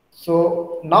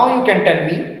 So now you can tell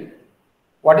me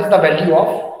what is the value of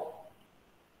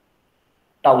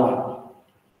tau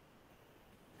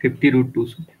 1? 50 root 2,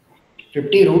 sir.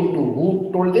 50 root 2. Who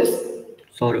told this?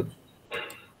 Saurabh.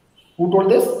 Who told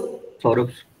this?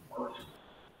 Saurabh.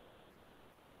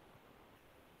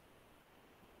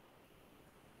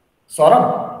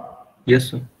 Saurabh? Yes,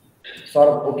 sir.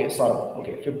 Saurabh, okay, Saurabh,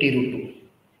 okay, 50 root 2.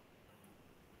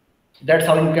 That's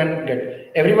how you can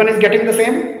get. Everyone is getting the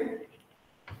same?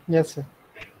 Yes, sir.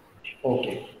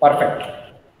 Okay, perfect.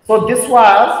 So this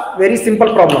was very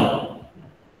simple problem.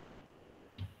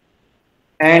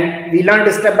 And we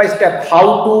learned step by step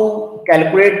how to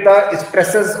calculate the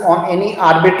stresses on any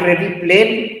arbitrary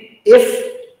plane if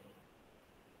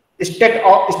state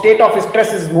of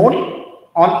stress is known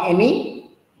on any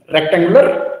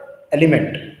rectangular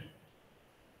element.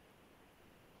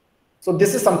 So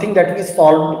this is something that we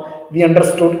solved, we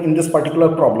understood in this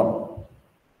particular problem,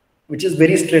 which is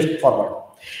very straightforward.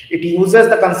 It uses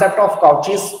the concept of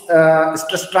Cauchy's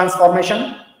stress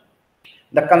transformation,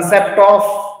 the concept of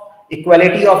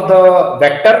equality of the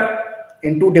vector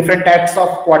into different types of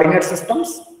coordinate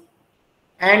systems,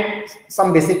 and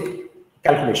some basic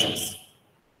calculations.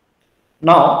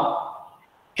 Now,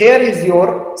 here is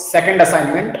your second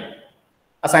assignment,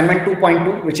 assignment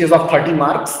 2.2, which is of 30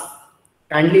 marks.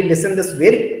 Kindly listen this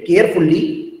very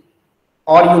carefully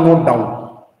or you note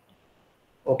down.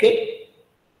 Okay.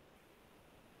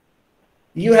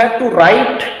 You have to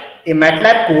write a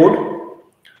MATLAB code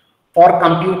for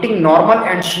computing normal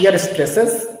and shear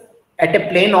stresses at a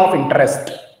plane of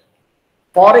interest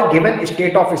for a given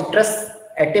state of stress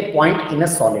at a point in a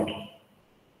solid.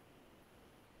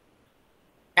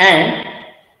 And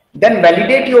then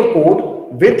validate your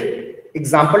code with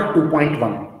example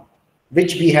 2.1.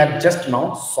 which we have just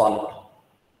now solved.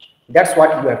 That's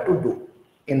what you have to do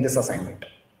in this assignment.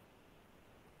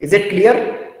 Is it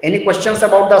clear? Any questions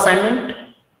about the assignment?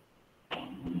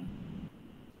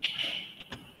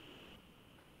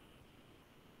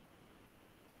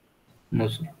 No,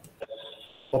 sir.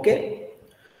 Okay.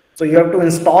 So you have to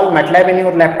install MATLAB in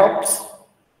your laptops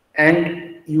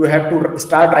and you have to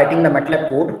start writing the MATLAB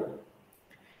code.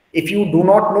 If you do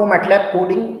not know MATLAB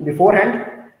coding beforehand,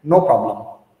 no problem.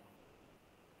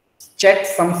 Check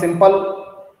some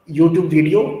simple YouTube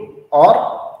video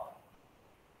or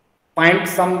find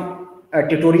some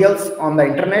tutorials on the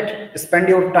internet. Spend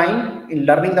your time in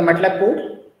learning the MATLAB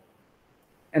code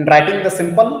and writing the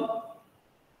simple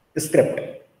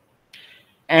script.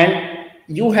 And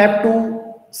you have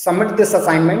to submit this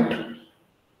assignment.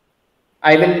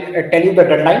 I will tell you the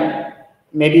deadline,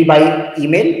 maybe by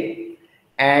email,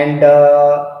 and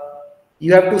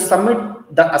you have to submit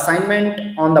the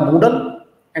assignment on the Moodle.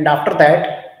 And after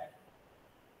that,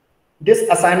 this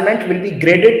assignment will be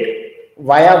graded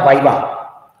via Viva.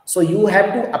 So you have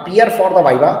to appear for the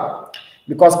Viva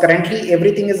because currently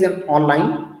everything is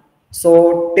online.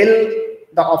 So till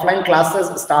the offline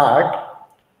classes start,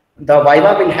 the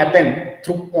Viva will happen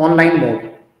through online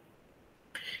mode.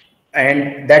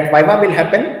 And that Viva will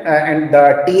happen and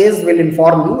the TAs will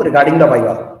inform you regarding the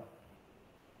Viva.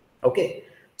 Okay.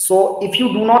 So if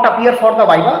you do not appear for the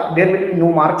Viva, there will be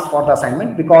no marks for the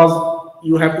assignment, because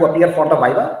you have to appear for the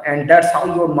Viva, and that's how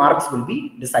your marks will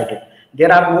be decided.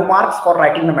 There are no marks for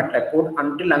writing the MATLAB code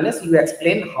until unless you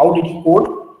explain how did you code,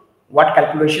 what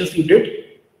calculations you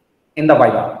did in the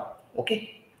Viva.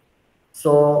 Okay.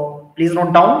 So please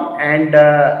note down, and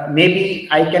maybe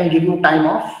I can give you time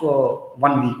of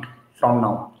 1 week from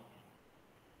now.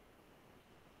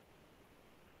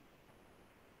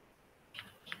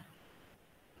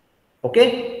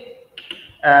 Okay.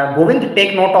 Govind,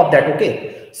 take note of that.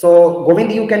 Okay. So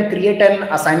Govind, you can create an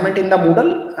assignment in the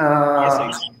Moodle. Yes, sir.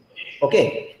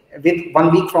 Okay. With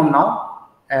 1 week from now,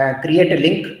 create a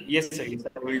link. Yes, sir. Yes,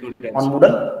 I will do that. On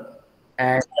Moodle,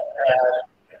 and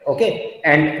okay,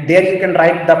 and there you can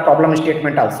write the problem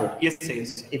statement also. Yes, sir.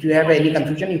 Yes. If you have any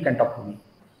confusion, you can talk to me.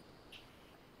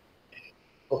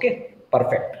 Okay,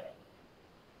 perfect.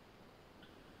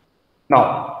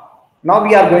 Now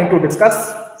we are going to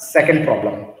discuss second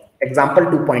problem, example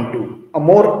 2.2, a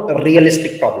more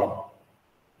realistic problem,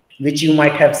 which you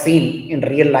might have seen in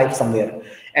real life somewhere.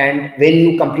 And when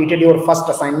you completed your first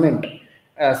assignment,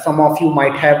 some of you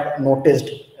might have noticed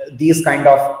these kind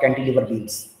of cantilever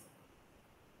beams.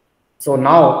 So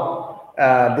now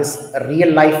this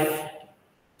real life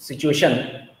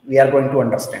situation we are going to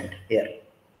understand here.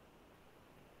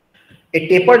 A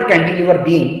tapered cantilever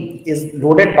beam is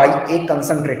loaded by a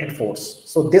concentrated force.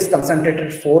 So this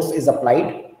concentrated force is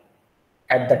applied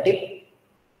at the tip,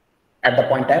 at the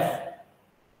point F.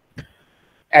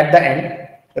 At the end,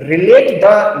 relate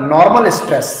the normal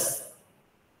stress.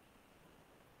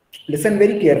 Listen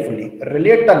very carefully.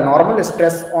 Relate the normal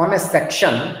stress on a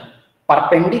section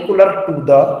perpendicular to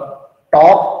the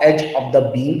top edge of the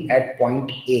beam at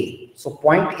point A. So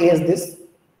point A is this.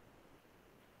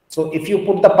 So if you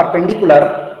put the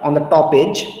perpendicular on the top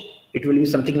edge, it will be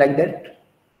something like that.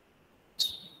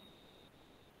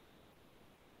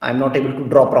 I'm not able to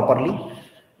draw properly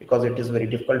because it is very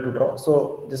difficult to draw.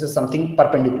 So this is something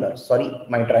perpendicular. Sorry,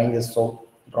 my drawing is so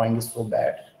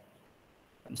bad.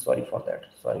 I'm sorry for that.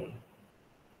 Sorry.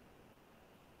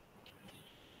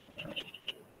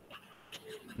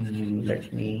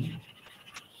 Let me.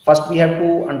 First, we have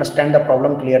to understand the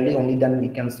problem clearly. Only then we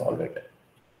can solve it.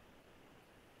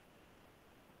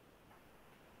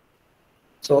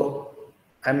 So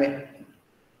I mean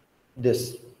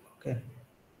this. Okay.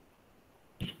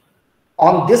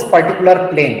 On this particular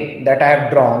plane that I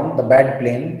have drawn, the bad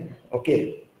plane,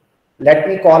 okay, let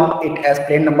me call it as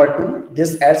plane number 2,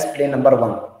 this as plane number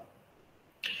 1.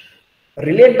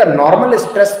 Relate the normal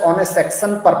stress on a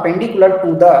section perpendicular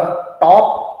to the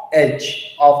top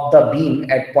edge of the beam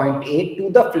at point A to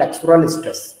the flexural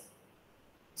stress.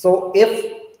 So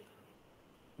if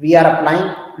we are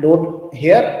applying load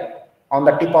here on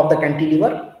the tip of the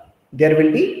cantilever, there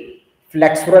will be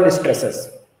flexural stresses.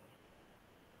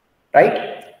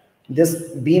 Right? This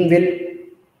beam will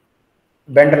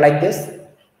bend like this.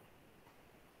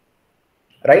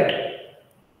 Right?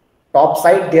 Top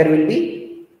side there will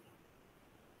be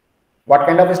what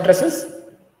kind of stresses?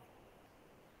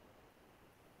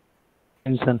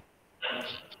 Tension.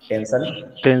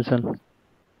 Tensile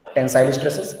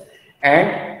stresses.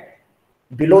 And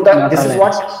below the this is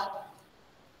what?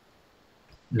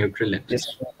 Neutral axis.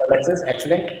 This neutral axis,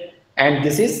 excellent. And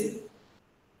this is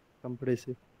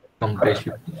Compressive.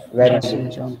 Very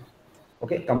good.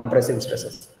 Okay, compressive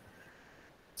stresses.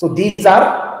 So these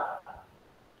are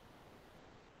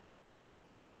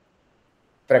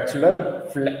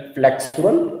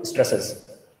flexural stresses.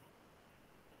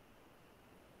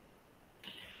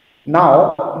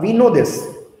 Now we know this,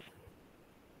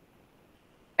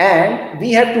 and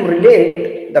we have to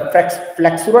relate the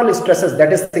flexural stresses,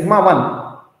 that is sigma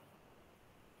 1,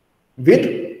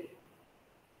 with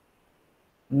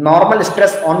normal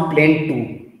stress on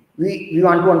plane 2. We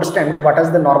want to understand what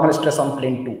is the normal stress on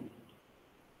plane 2.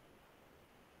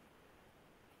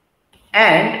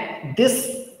 And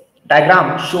this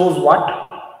diagram shows what?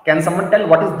 Can someone tell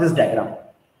what is this diagram?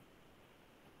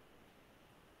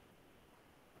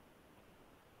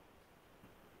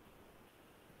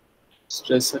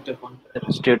 Stress at a point.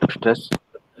 State of stress.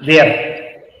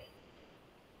 Where?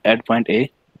 At point A.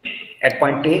 At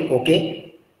point A, okay.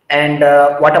 And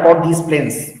what about these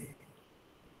planes?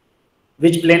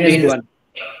 Which plane is this?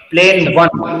 Plane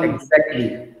 1,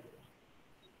 exactly.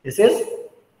 This is?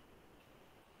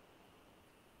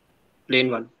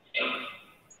 Plane 1.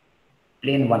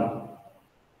 Plane 1.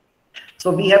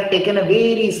 So we have taken a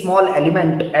very small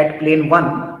element at plane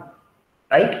 1,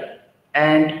 right?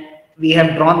 And we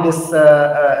have drawn this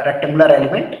rectangular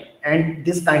element, and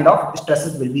this kind of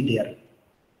stresses will be there,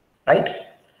 right?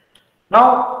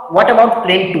 Now, what about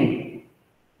plane 2?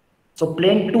 So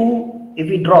plane 2, if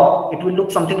we draw, it will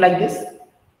look something like this.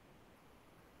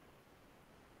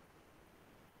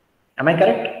 Am I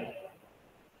correct?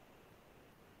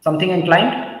 Something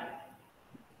inclined?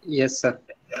 Yes, sir.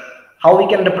 How we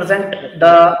can represent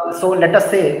the, so let us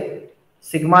say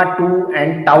sigma 2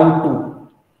 and tau 2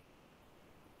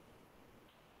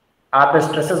 are the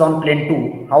stresses on plane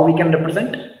 2. How we can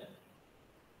represent?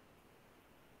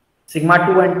 Sigma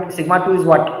 2 and sigma 2 is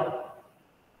what?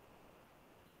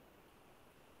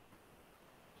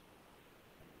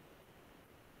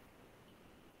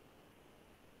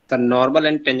 The normal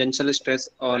and tangential stress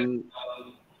on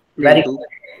Very plane 2. good.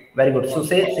 Very good. So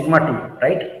say sigma 2,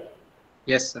 right?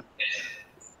 Yes, sir.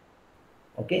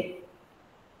 Okay.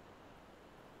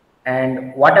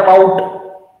 And what about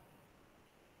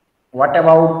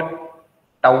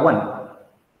tau 1?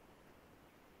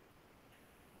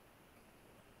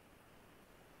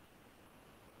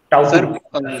 Tau 2. Sir,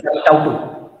 Tau 2.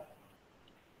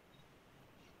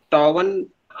 tau 1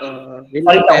 will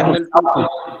Sorry, parallel to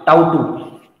tau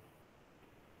 2.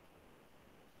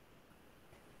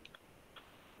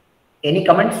 Any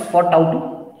comments for tau 2?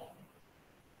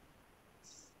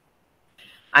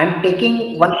 I am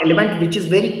taking one element which is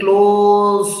very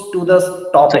close to the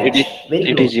top So edge. Very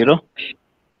it close. is 0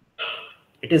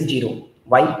 It is 0.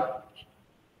 Why?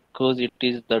 because it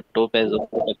is the top edge of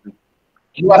the section.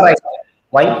 You are right.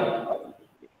 Why?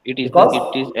 It is Because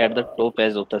at the top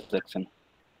edge of the section.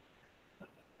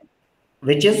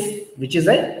 which is a free It is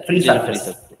a free surface.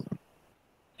 surface.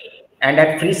 And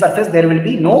at free surface there will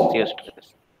be no shear stress.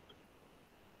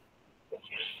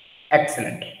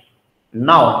 Excellent.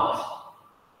 Now,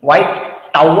 why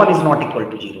tau 1 is not equal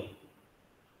to 0?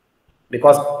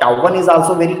 Because tau 1 is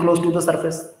also very close to the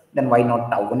surface. Then why not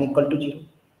tau 1 equal to 0?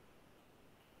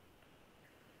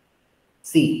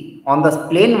 See, on the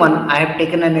plane 1, I have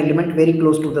taken an element very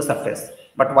close to the surface.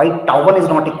 But why tau 1 is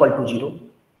not equal to 0?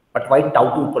 But why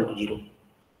tau 2 equal to 0?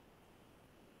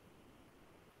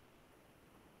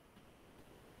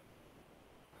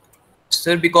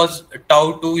 Sir, because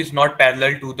tau 2 is not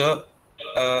parallel to the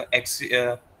x.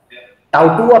 Tau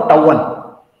 2 or tau 1?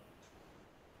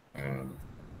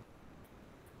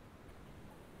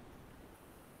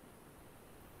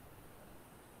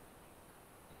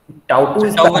 Tau 2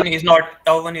 is tau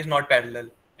 1 is not parallel.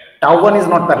 Tau 1 is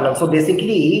not parallel. So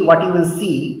basically, what you will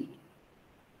see,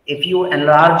 if you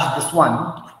enlarge this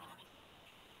one,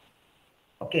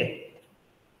 okay,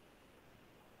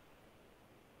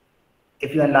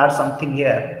 if you enlarge something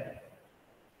here,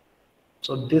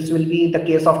 so this will be the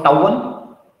case of tau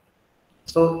 1.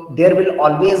 So there will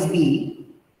always be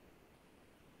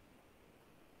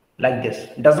like this.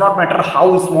 It does not matter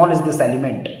how small is this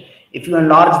element. If you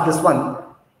enlarge this one,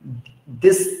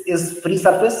 this is free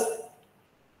surface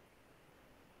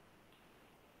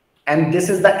and this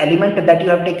is the element that you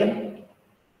have taken.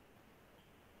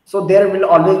 So there will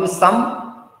always be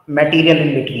some material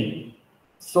in between.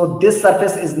 So this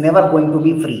surface is never going to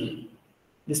be free.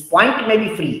 This point may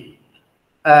be free,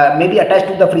 may be attached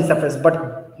to the free surface,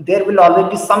 but there will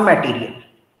always be some material,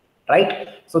 right?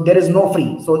 So there is no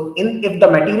free. So if the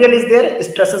material is there,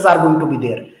 stresses are going to be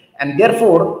there, and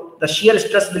therefore the shear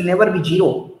stress will never be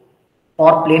 0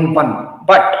 for plane 1.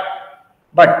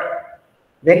 But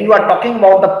when you are talking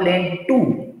about the plane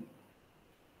 2,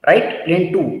 right?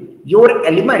 Plane 2, your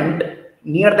element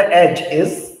near the edge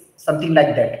is something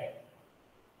like that.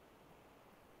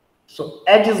 So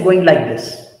edge is going like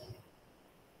this,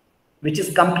 which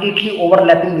is completely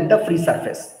overlapping with the free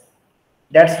surface.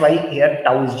 That's why here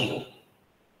tau is 0.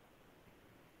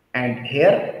 And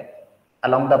here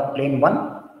along the plane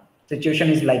 1, situation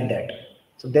is like that.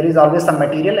 So there is always some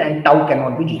material and tau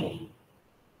cannot be 0.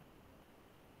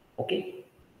 Okay.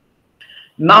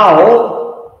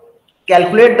 Now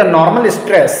calculate the normal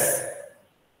stress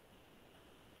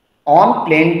on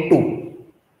plane 2.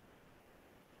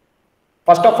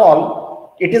 First of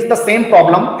all, it is the same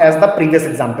problem as the previous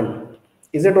example.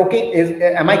 Is it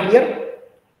okay? Am I clear?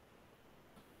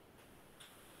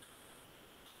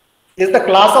 Is the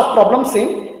class of problem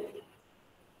same?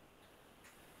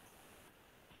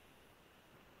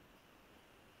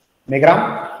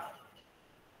 Megram?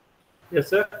 Yes,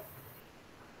 sir.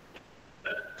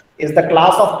 Is the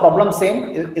class of problem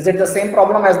same? Is it the same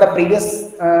problem as the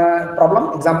previous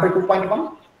problem, example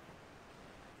 2.1?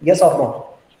 Yes or no?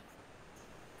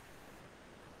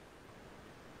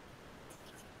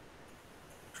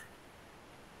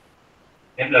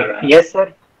 Yes,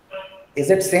 sir.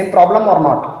 Is it same problem or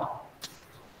not?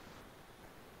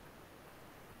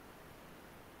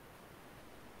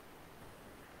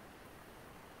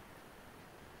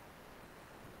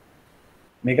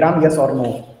 Megram, yes or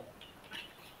no?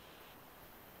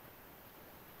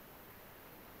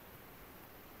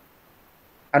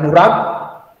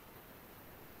 Anurag?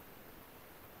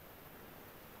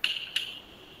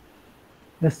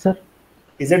 Yes, sir.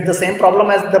 Is it the same problem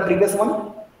as the previous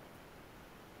one?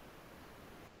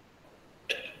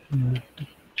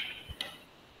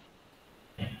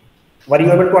 Were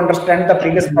you able to understand the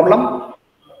previous problem?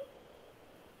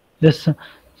 Yes, sir.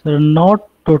 So not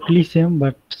totally same,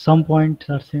 but some points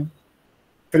are same.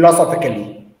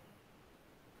 Philosophically.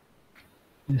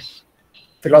 Yes.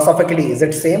 Philosophically, is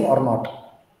it same or not?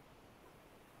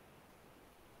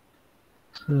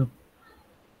 So,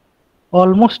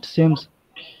 almost same.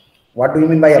 What do you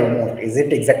mean by almost? Is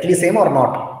it exactly same or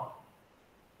not?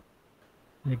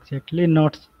 Exactly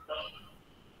not.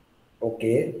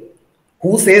 Okay.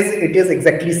 Who says it is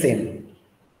exactly same?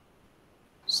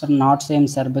 Sir, not same,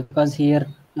 sir, because here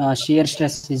shear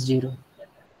stress is 0.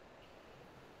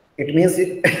 It means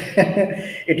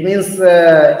it means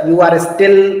you are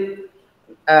still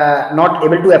not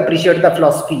able to appreciate the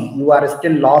philosophy. You are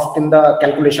still lost in the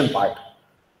calculation part.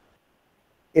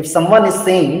 If someone is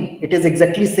saying it is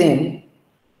exactly same,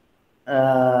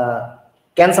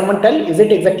 can someone tell, is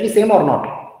it exactly same or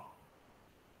not?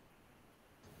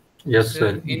 Yes, So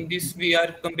sir. in this, we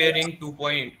are comparing 2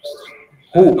 points.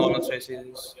 Who? Normal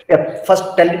stresses. Yeah, first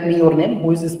tell me your name.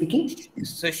 Who is speaking?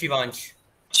 So Shivansh.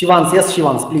 Shivans. Yes,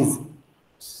 Shivans, please.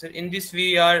 So in this,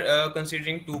 we are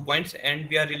considering 2 points and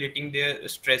we are relating their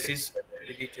stresses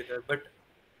with each other.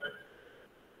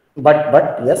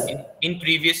 But yes. In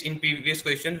previous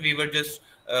questions, we were just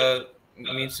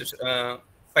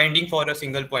finding for a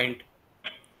single point.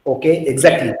 Okay,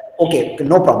 exactly. Okay,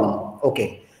 no problem.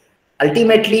 Okay.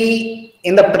 Ultimately,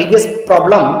 in the previous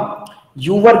problem,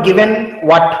 you were given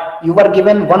what? You were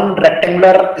given one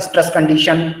rectangular stress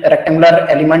condition, rectangular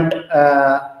element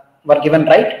were given,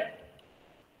 right?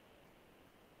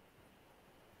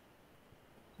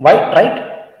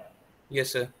 Right?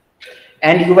 Yes, sir.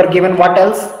 And you were given what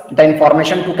else? The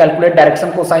information to calculate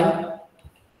direction cosine.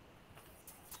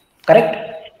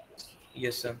 Correct?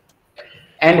 Yes, sir.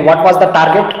 And what was the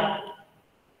target?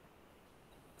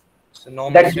 So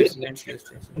normal That stresses and shear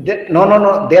stresses.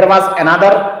 no. There was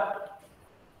another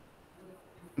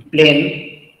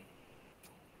plane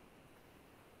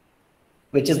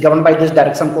which is governed by this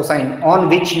direction cosine on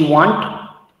which you want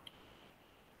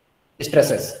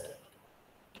stresses.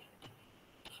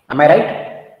 Am I right?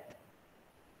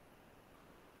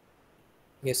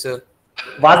 Yes, sir.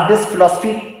 Was this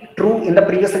philosophy true in the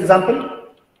previous example?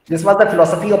 This was the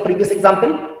philosophy of previous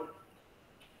example.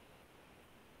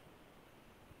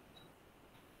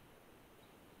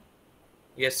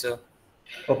 Yes, sir.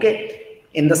 Okay.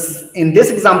 In this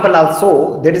example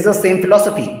also, there is the same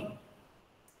philosophy.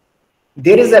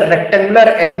 There is a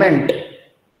rectangular element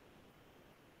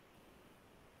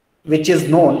which is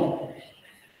known,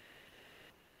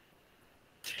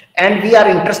 and we are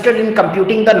interested in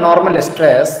computing the normal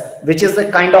stress, which is a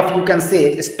kind of, you can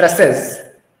say, stresses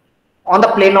on the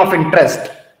plane of interest,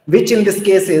 which in this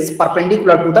case is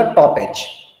perpendicular to the top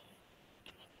edge.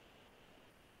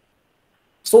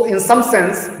 So in some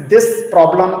sense, this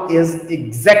problem is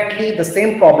exactly the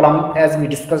same problem as we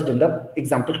discussed in the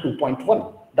example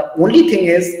 2.1. The only thing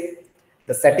is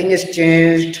the setting is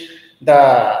changed,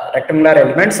 the rectangular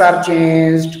elements are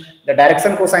changed, the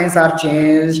direction cosines are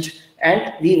changed,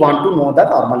 and we want to know the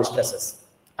normal stresses.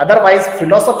 Otherwise,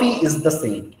 philosophy is the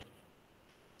same.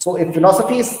 So if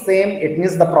philosophy is same, it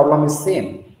means the problem is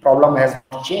same. Problem has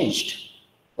not changed.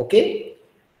 Okay?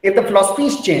 If the philosophy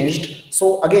is changed,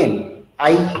 so again,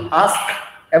 I ask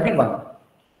everyone,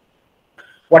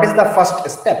 what is the first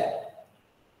step?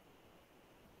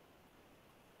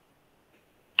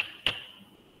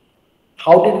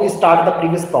 How did we start the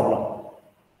previous problem?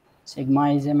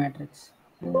 Sigma is a matrix.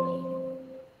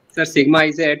 Sir, sigma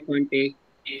is at point A.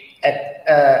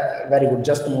 Very good.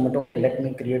 Just a moment. Okay, let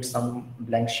me create some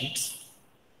blank sheets.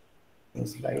 New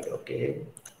slide. Okay.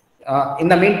 In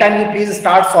the meantime, you please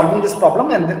start solving this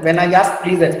problem, and when I ask,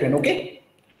 please explain. Okay.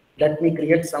 Let me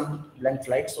create some blank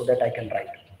slides so that I can write.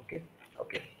 Okay.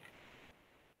 Okay.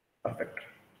 Perfect.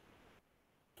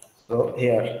 So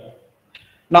here.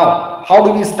 Now, how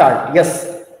do we start? Yes.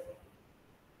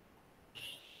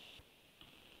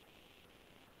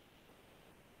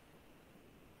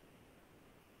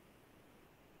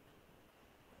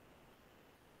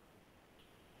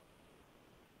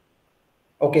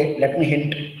 Okay, let me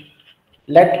hint.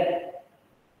 Let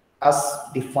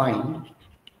us define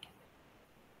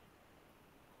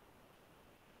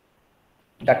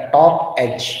the top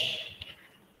edge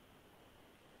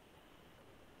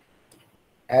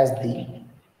as the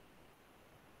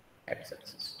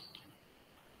x-axis.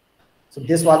 So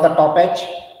this was the top edge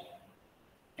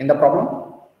in the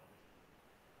problem.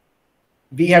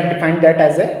 we have defined that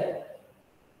as a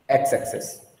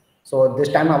x-axis. So this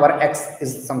time our x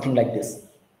is something like this.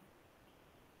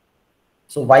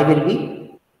 So y will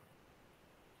be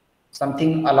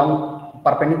something along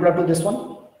perpendicular to this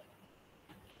one.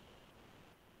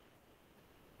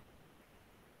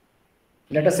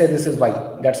 Let us say this is y.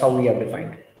 That's how we have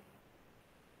defined.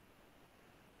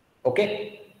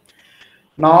 Okay.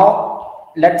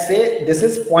 Now let's say this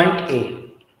is point A.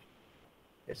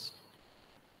 Yes.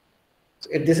 So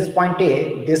if this is point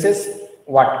A, this is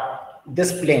what?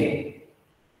 This plane.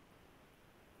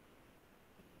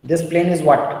 This plane is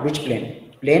what? Which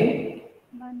plane? Plane?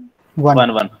 One.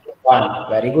 One.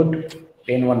 Very good.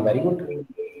 Plane 1, very good.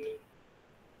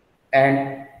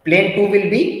 And plane 2 will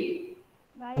be?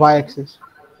 Y-axis.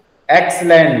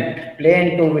 Excellent.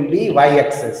 Plane 2 will be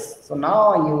y-axis. So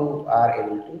now you are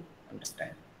able to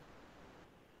understand.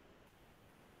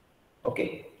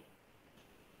 Okay.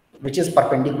 Which is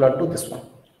perpendicular to this one.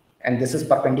 And this is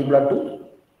perpendicular to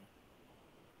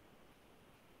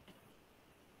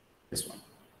this one.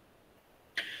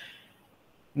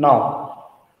 Now,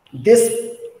 this,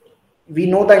 we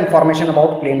know the information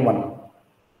about plane 1.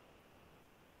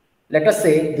 Let us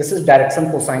say this is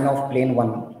direction cosine of plane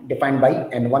 1 defined by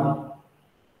n1.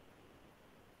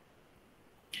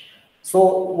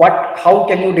 So how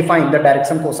can you define the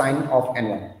direction cosine of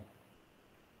n1?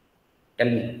 Tell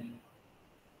me.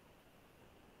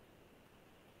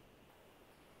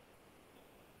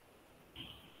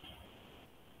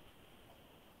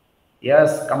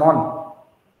 Yes, come on.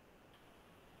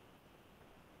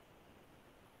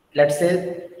 Let's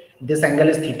say this angle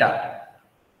is theta.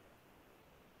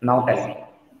 Now tell me.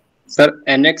 Sir,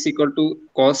 nx equal to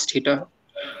cos theta.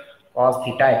 Cos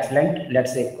theta, excellent.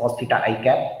 Let's say cos theta I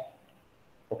cap.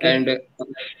 Okay.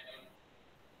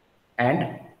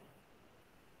 And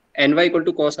ny equal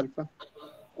to cos alpha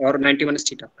or 90 minus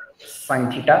theta.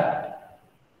 Sin theta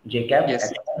j cap.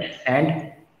 Yes.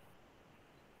 And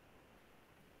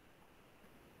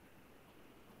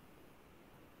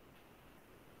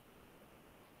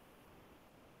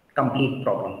complete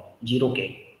problem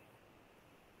 0k.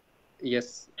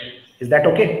 Yes. Is that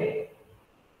okay?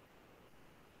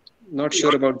 Not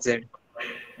sure about z.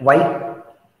 Why?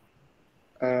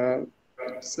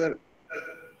 Sir,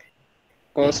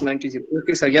 cos 90.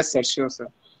 Okay, sir. Yes, sir. Sure, sir.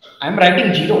 I'm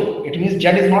writing 0. It means z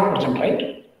is not present,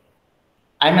 right?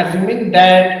 I'm assuming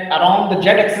that around the z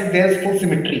axis there is full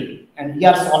symmetry, and we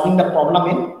are solving the problem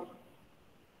in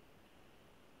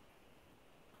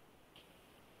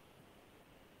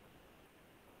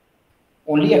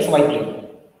only xy plane.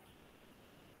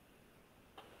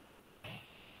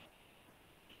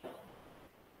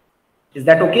 Is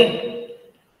that okay?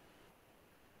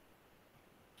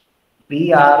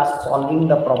 We are solving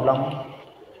the problem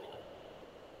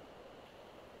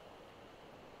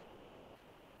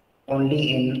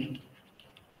only in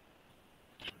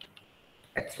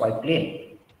xy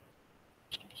plane.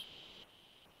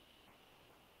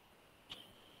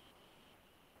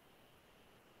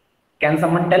 Can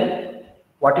someone tell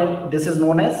what this is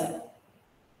known as?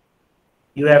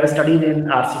 You have studied in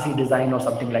RCC design or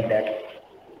something like that.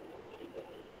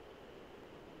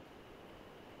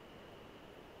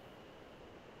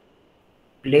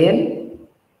 Plane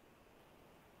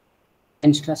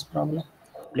stress problem.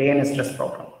 Plane stress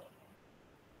problem.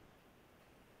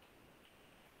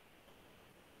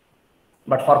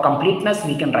 But for completeness,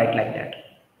 we can write like that.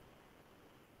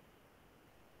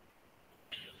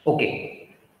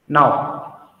 Okay.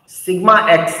 Now, sigma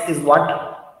x is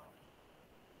what?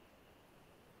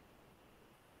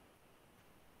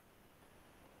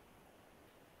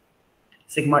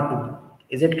 Sigma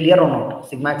 2. Is it clear or not?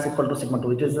 Sigma x equal to sigma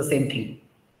 2. It is the same thing.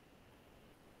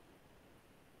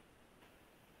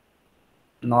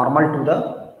 Normal to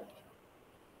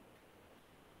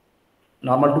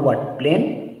what?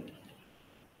 Plane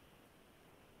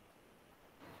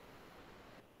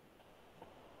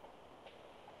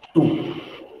 2.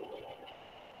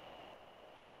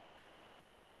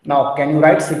 Now, can you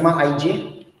write sigma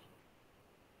ij?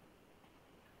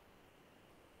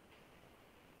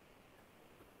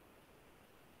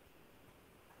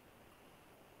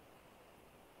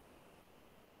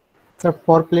 Sir,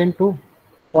 for plane 2.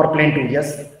 For plane 2,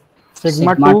 yes.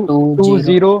 Sigma 2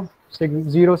 0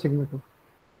 sigma 2.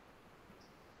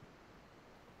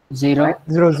 0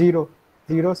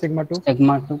 sigma 2.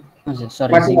 Sigma 2. Oh,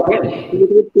 sorry.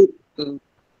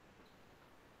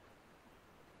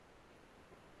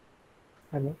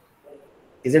 Hello.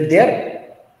 Is it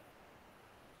there?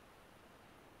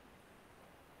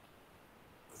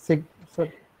 Sir.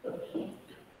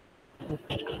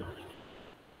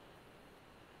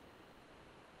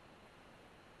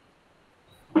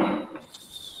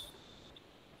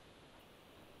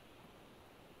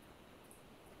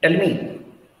 Tell me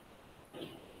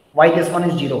why this one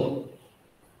is 0.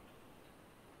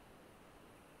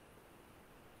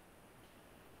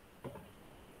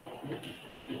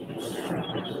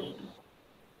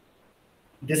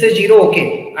 This is 0,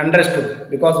 okay, understood,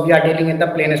 because we are dealing in the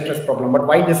plane stress problem. But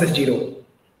why this is 0?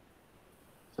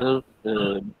 Sir,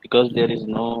 because there is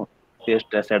no shear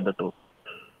stress at the top.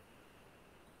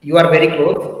 You are very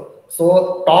close.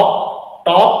 So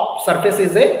top surface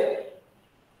is a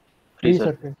Free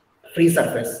surface. Free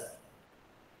surface.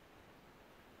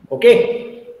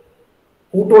 Okay.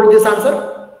 Who told this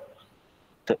answer?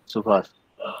 Subhash.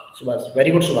 Subhash.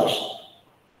 Very good, Subhash.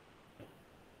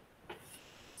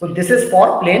 So this is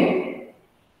for plane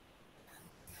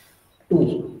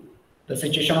 2, the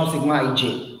situation of sigma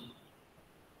ij.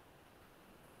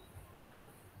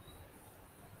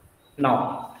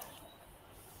 Now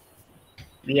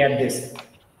we have this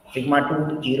sigma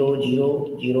 2 0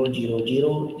 0 0 0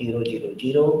 0 0 0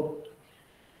 0.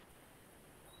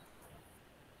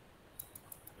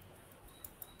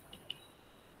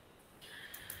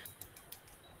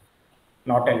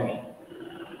 Now tell me.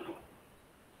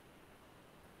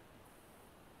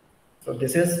 So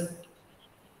this is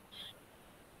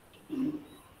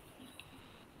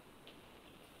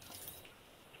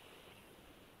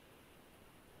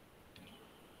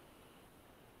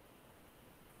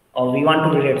or we want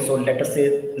to relate. So let us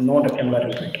say no rectangular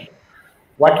element.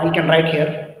 What we can write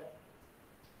here?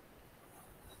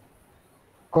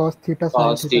 Cos theta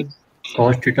sin theta.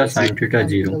 Cos theta sin theta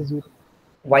 0.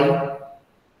 Why?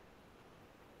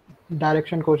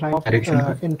 Direction cosine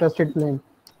of interested plane.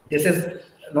 This is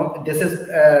no. This is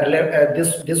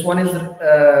this one is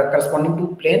corresponding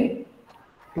to plane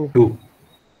 2.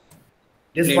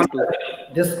 This Plane one, 2.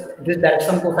 this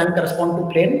direction cosine correspond to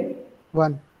plane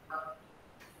 1.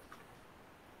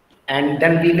 And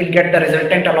then we will get the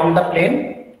resultant along the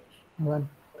plane 1.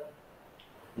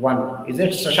 1. Is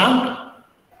it Shashank?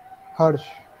 Harsh.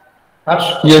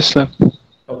 Harsh? Yes, sir.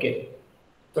 Okay.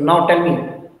 So now tell me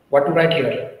what to write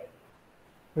here.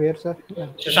 Where, sir?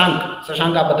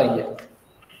 Shashank आप बताइए.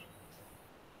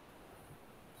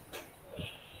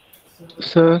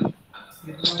 Sir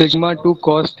sigma 2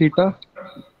 cos theta.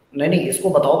 नहीं इसको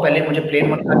बताओ पहले मुझे plane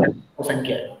 1 का cosine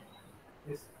क्या है.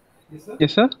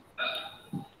 Yes sir.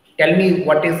 Tell me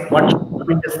what is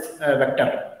this vector.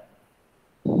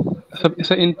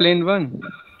 So in plane 1.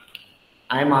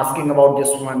 I am asking about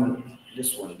this one.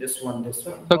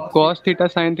 So cos theta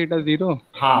sin theta 0.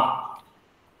 हाँ.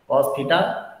 Cos theta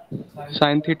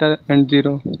sin theta and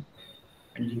 0.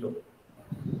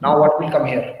 Now what will come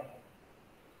here?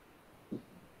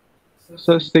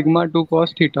 So sigma 2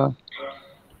 cos theta.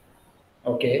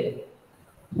 Okay.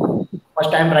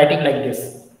 First I am writing like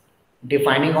this,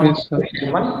 defining on Yes,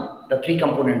 one the 3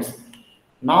 components.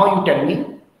 Now you tell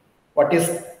me what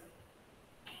is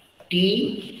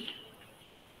T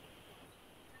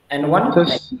and 1.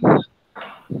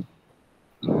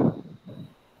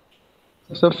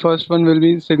 So first one will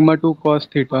be sigma 2 cos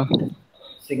theta.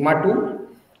 Sigma 2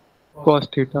 cos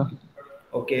theta.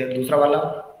 Okay. दूसरा वाला.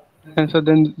 And so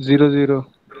then 0 0.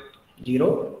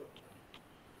 0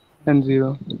 and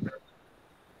 0.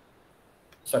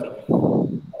 Sorry.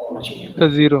 So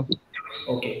 0.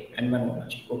 Okay. And 1 होना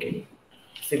चाहिए. Okay.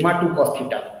 Sigma 2 cos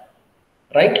theta.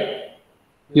 Right?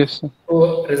 Yes sir.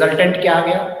 तो resultant क्या आ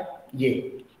गया? ये.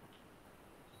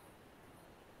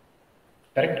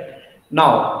 Correct.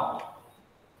 Now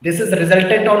this is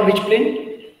resultant on which plane?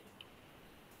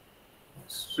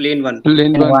 Plane 1.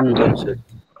 Plane 1.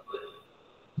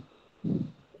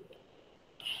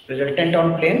 Resultant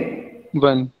on plane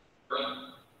 1.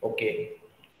 Okay.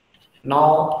 Now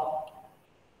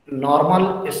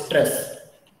normal stress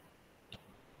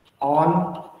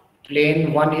on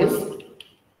plane 1 is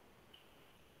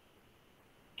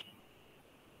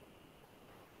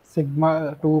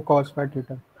sigma 2 cos square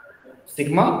theta.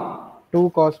 Sigma 2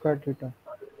 cos square theta.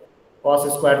 Cos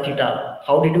square theta.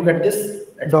 How did you get this?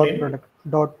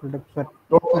 Dot product, sir.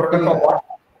 Dot product of what?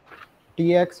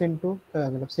 Tx into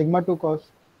sigma 2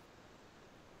 cos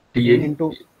T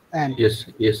into n.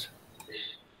 Yes.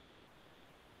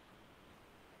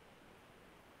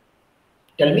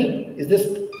 Tell me, is this?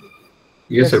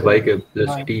 Yes sir. Y cap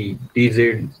plus T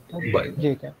z by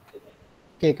J cap.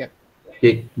 K cap.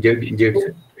 K z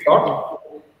sir. Dot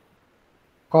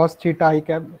Cos theta I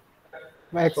cap.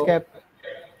 X cap.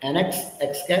 Nx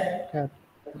x cap.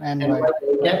 And y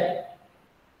cap.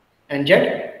 And z.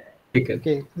 K cap.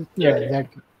 K. Yeah, z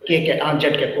cap. K cap and z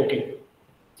cap. Okay.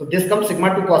 So this comes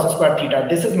sigma 2 cos square theta.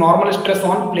 This is normal stress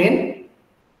on plane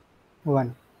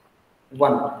 1.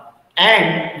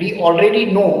 And we already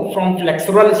know from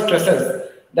flexural stresses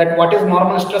that what is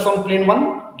normal stress on plane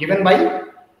 1 given by,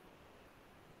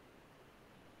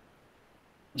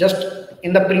 just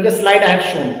in the previous slide I have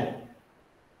shown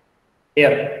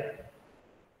here.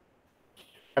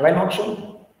 Have I not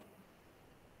shown?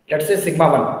 Let's say sigma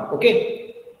 1. Okay.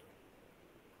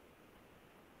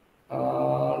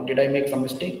 Did I make some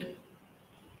mistake?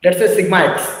 Let's say sigma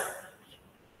x.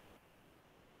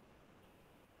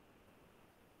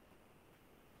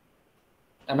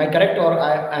 Am I correct, or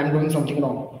I am doing something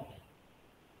wrong?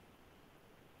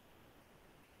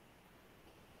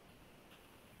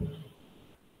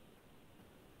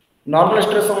 Normal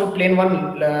stress on plane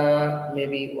 1,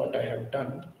 maybe what I have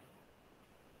done,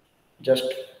 just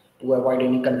to avoid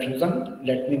any confusion,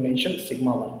 let me mention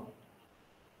sigma 1.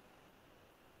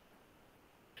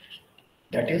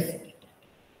 That is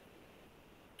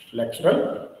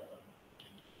flexural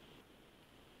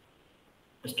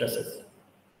stresses.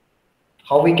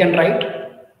 How we can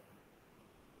write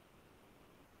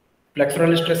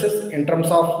flexural stresses in terms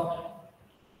of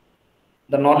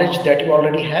the knowledge that you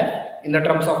already have, in the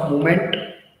terms of movement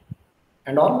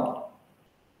and all?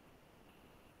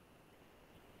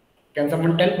 Can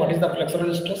someone tell what is the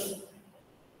flexural stress?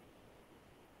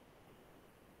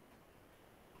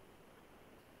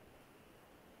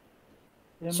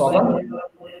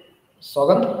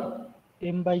 Sogand?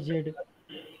 M by Z.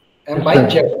 M by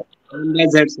Z. M by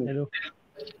Z, sir. Hello.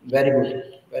 Very good,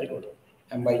 very good.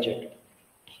 M by Z.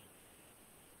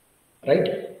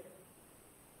 Right?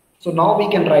 So now we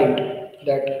can write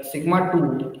that sigma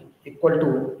 2 equal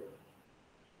to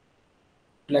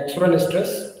flexural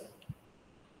stress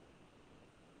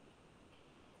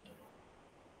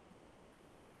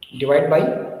divided by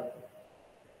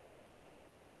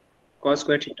Cos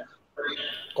square theta.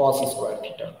 Cos square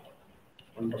theta.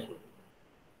 Wonderful.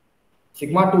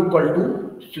 Sigma 2 equal to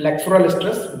flexural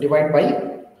stress divided by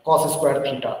cos square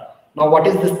theta. Now what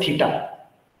is this theta?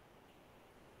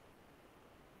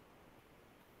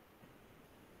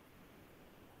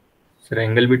 Sir,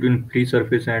 angle between free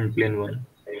surface and plane 1.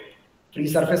 Free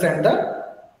surface and the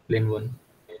Plane 1.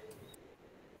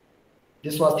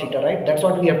 This was theta, right? That's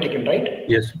what we have taken, right?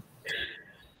 Yes.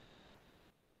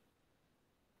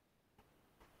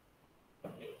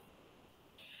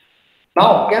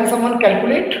 Now, can someone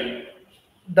calculate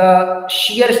the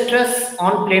shear stress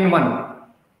on plane 1?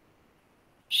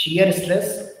 Shear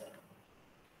stress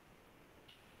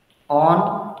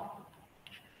on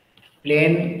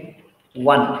plane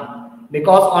 1.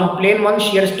 Because on plane 1,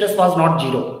 shear stress was not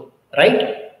 0,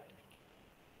 right?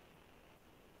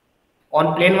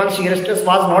 On plane 1, shear stress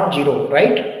was not 0,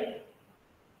 right?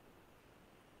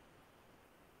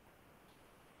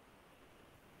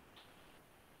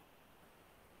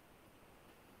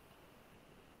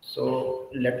 So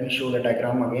let me show the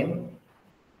diagram again.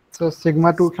 So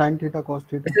sigma 2 sin theta cos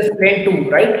theta. This is plane 2,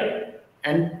 right?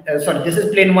 And sorry, this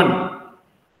is plane 1,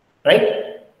 right?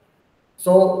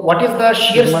 So what is the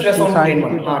shear Sigma stress 2 on sin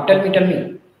plane 1? theta. Tell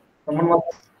me. Someone was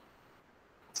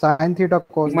Sin theta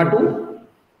cos sigma theta. 2?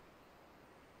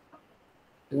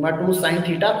 Sigma 2 sin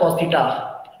theta cos theta.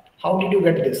 How did you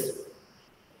get this?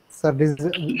 Sir, this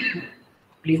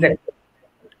Please explain.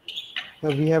 so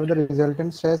we have the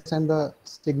resultant stress and the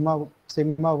sigma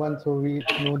 1, so we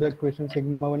know the equation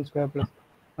sigma 1 square plus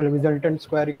resultant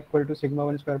square equal to sigma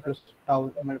 1 square plus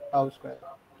tau square.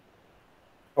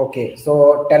 Okay,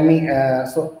 so tell me,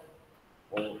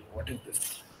 what is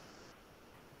this?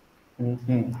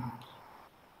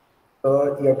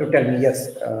 So you have to tell me, yes,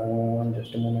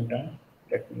 just a moment,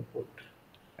 let me put,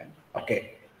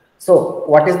 okay. So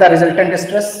what is the resultant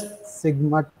stress?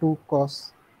 Sigma 2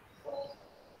 cos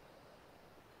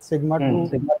sigma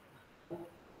 2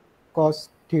 cos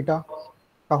theta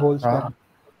ka whole square.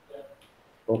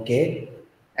 Okay,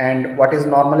 and what is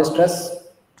normal stress?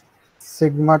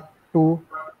 Sigma 2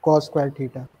 cos square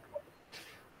theta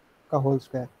ka whole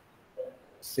square.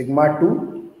 Sigma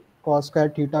 2 cos square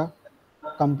theta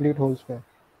complete whole square.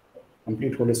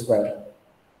 Complete whole square.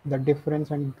 The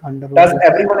difference and under root. Does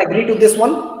everyone agree to this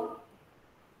one?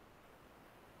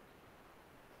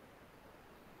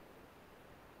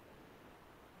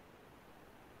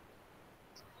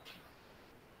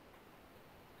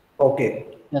 Okay.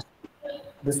 Yes.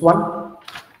 This one?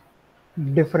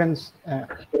 Difference.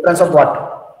 Difference of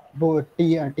what?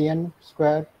 Tn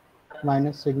square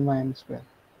minus sigma n square.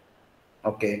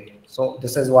 Okay. So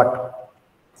this is what?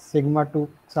 Sigma 2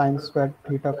 sin square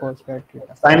theta cos square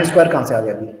theta. Sin square कहाँ से आ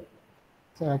गया अभी?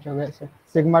 अच्छा वैसे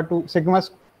sigma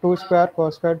 2 square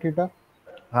cos square theta.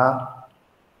 हाँ.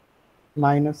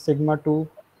 Minus sigma 2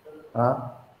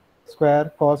 हाँ.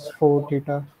 square cos 4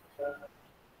 theta.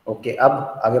 Okay.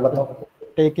 अब आगे बताओ.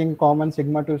 Taking common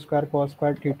sigma 2 square cos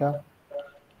square theta.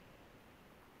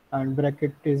 and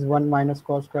bracket is 1 minus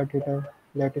cos square theta,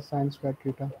 that is sin square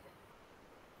theta.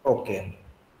 Okay.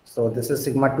 So this is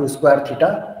sigma 2 square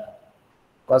theta,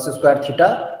 cos square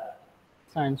theta,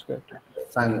 Sin square theta.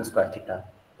 sin square theta.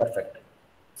 Perfect.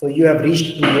 So you have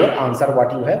reached to your answer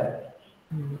what you have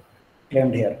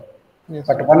claimed here. Yes.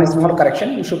 But one small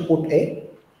correction, you should put a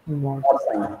Mod. mod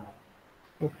sign.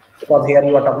 Because here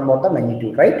you are talking about the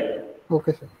magnitude, right?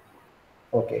 Okay, sir.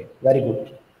 Okay, very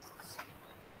good.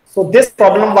 So this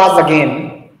problem was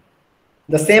again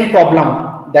the same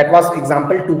problem that was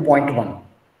example 2.1.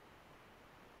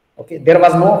 Okay, there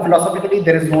was no, philosophically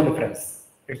there is no difference.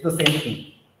 It's the same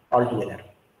thing altogether.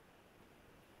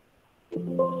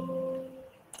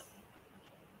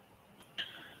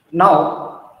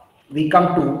 Now we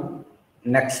come to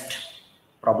next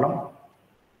problem.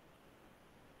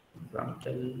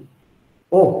 Example.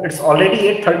 Oh, it's already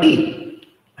 8:30.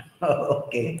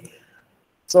 Okay.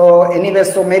 So anyway,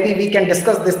 so maybe we can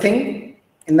discuss this thing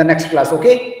in the next class.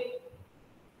 Okay.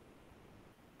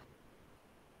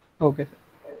 Okay.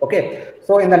 Okay.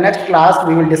 So in the next class,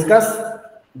 we will discuss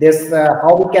this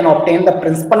how we can obtain the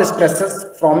principal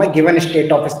stresses from a given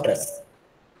state of stress.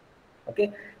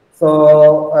 Okay.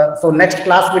 So so next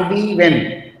class will be when?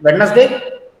 Wednesday.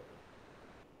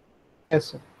 Yes,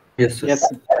 sir. Yes, sir. Yes.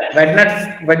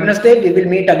 Wednesday we will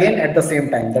meet again at the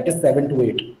same time. That is 7 to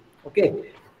 8. Okay.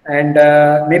 And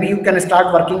maybe you can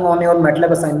start working on your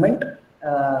MATLAB assignment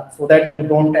so that you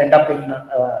don't end up in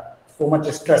so much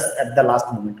stress at the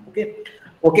last moment. Okay.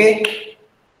 Okay.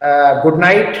 Good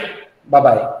night. Bye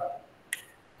bye.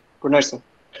 Good night, sir.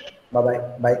 Bye bye.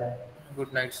 Bye.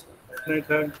 Good night, sir. Right,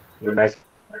 sir. Good night.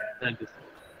 Thank you.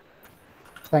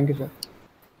 Thank you, sir.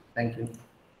 Thank you.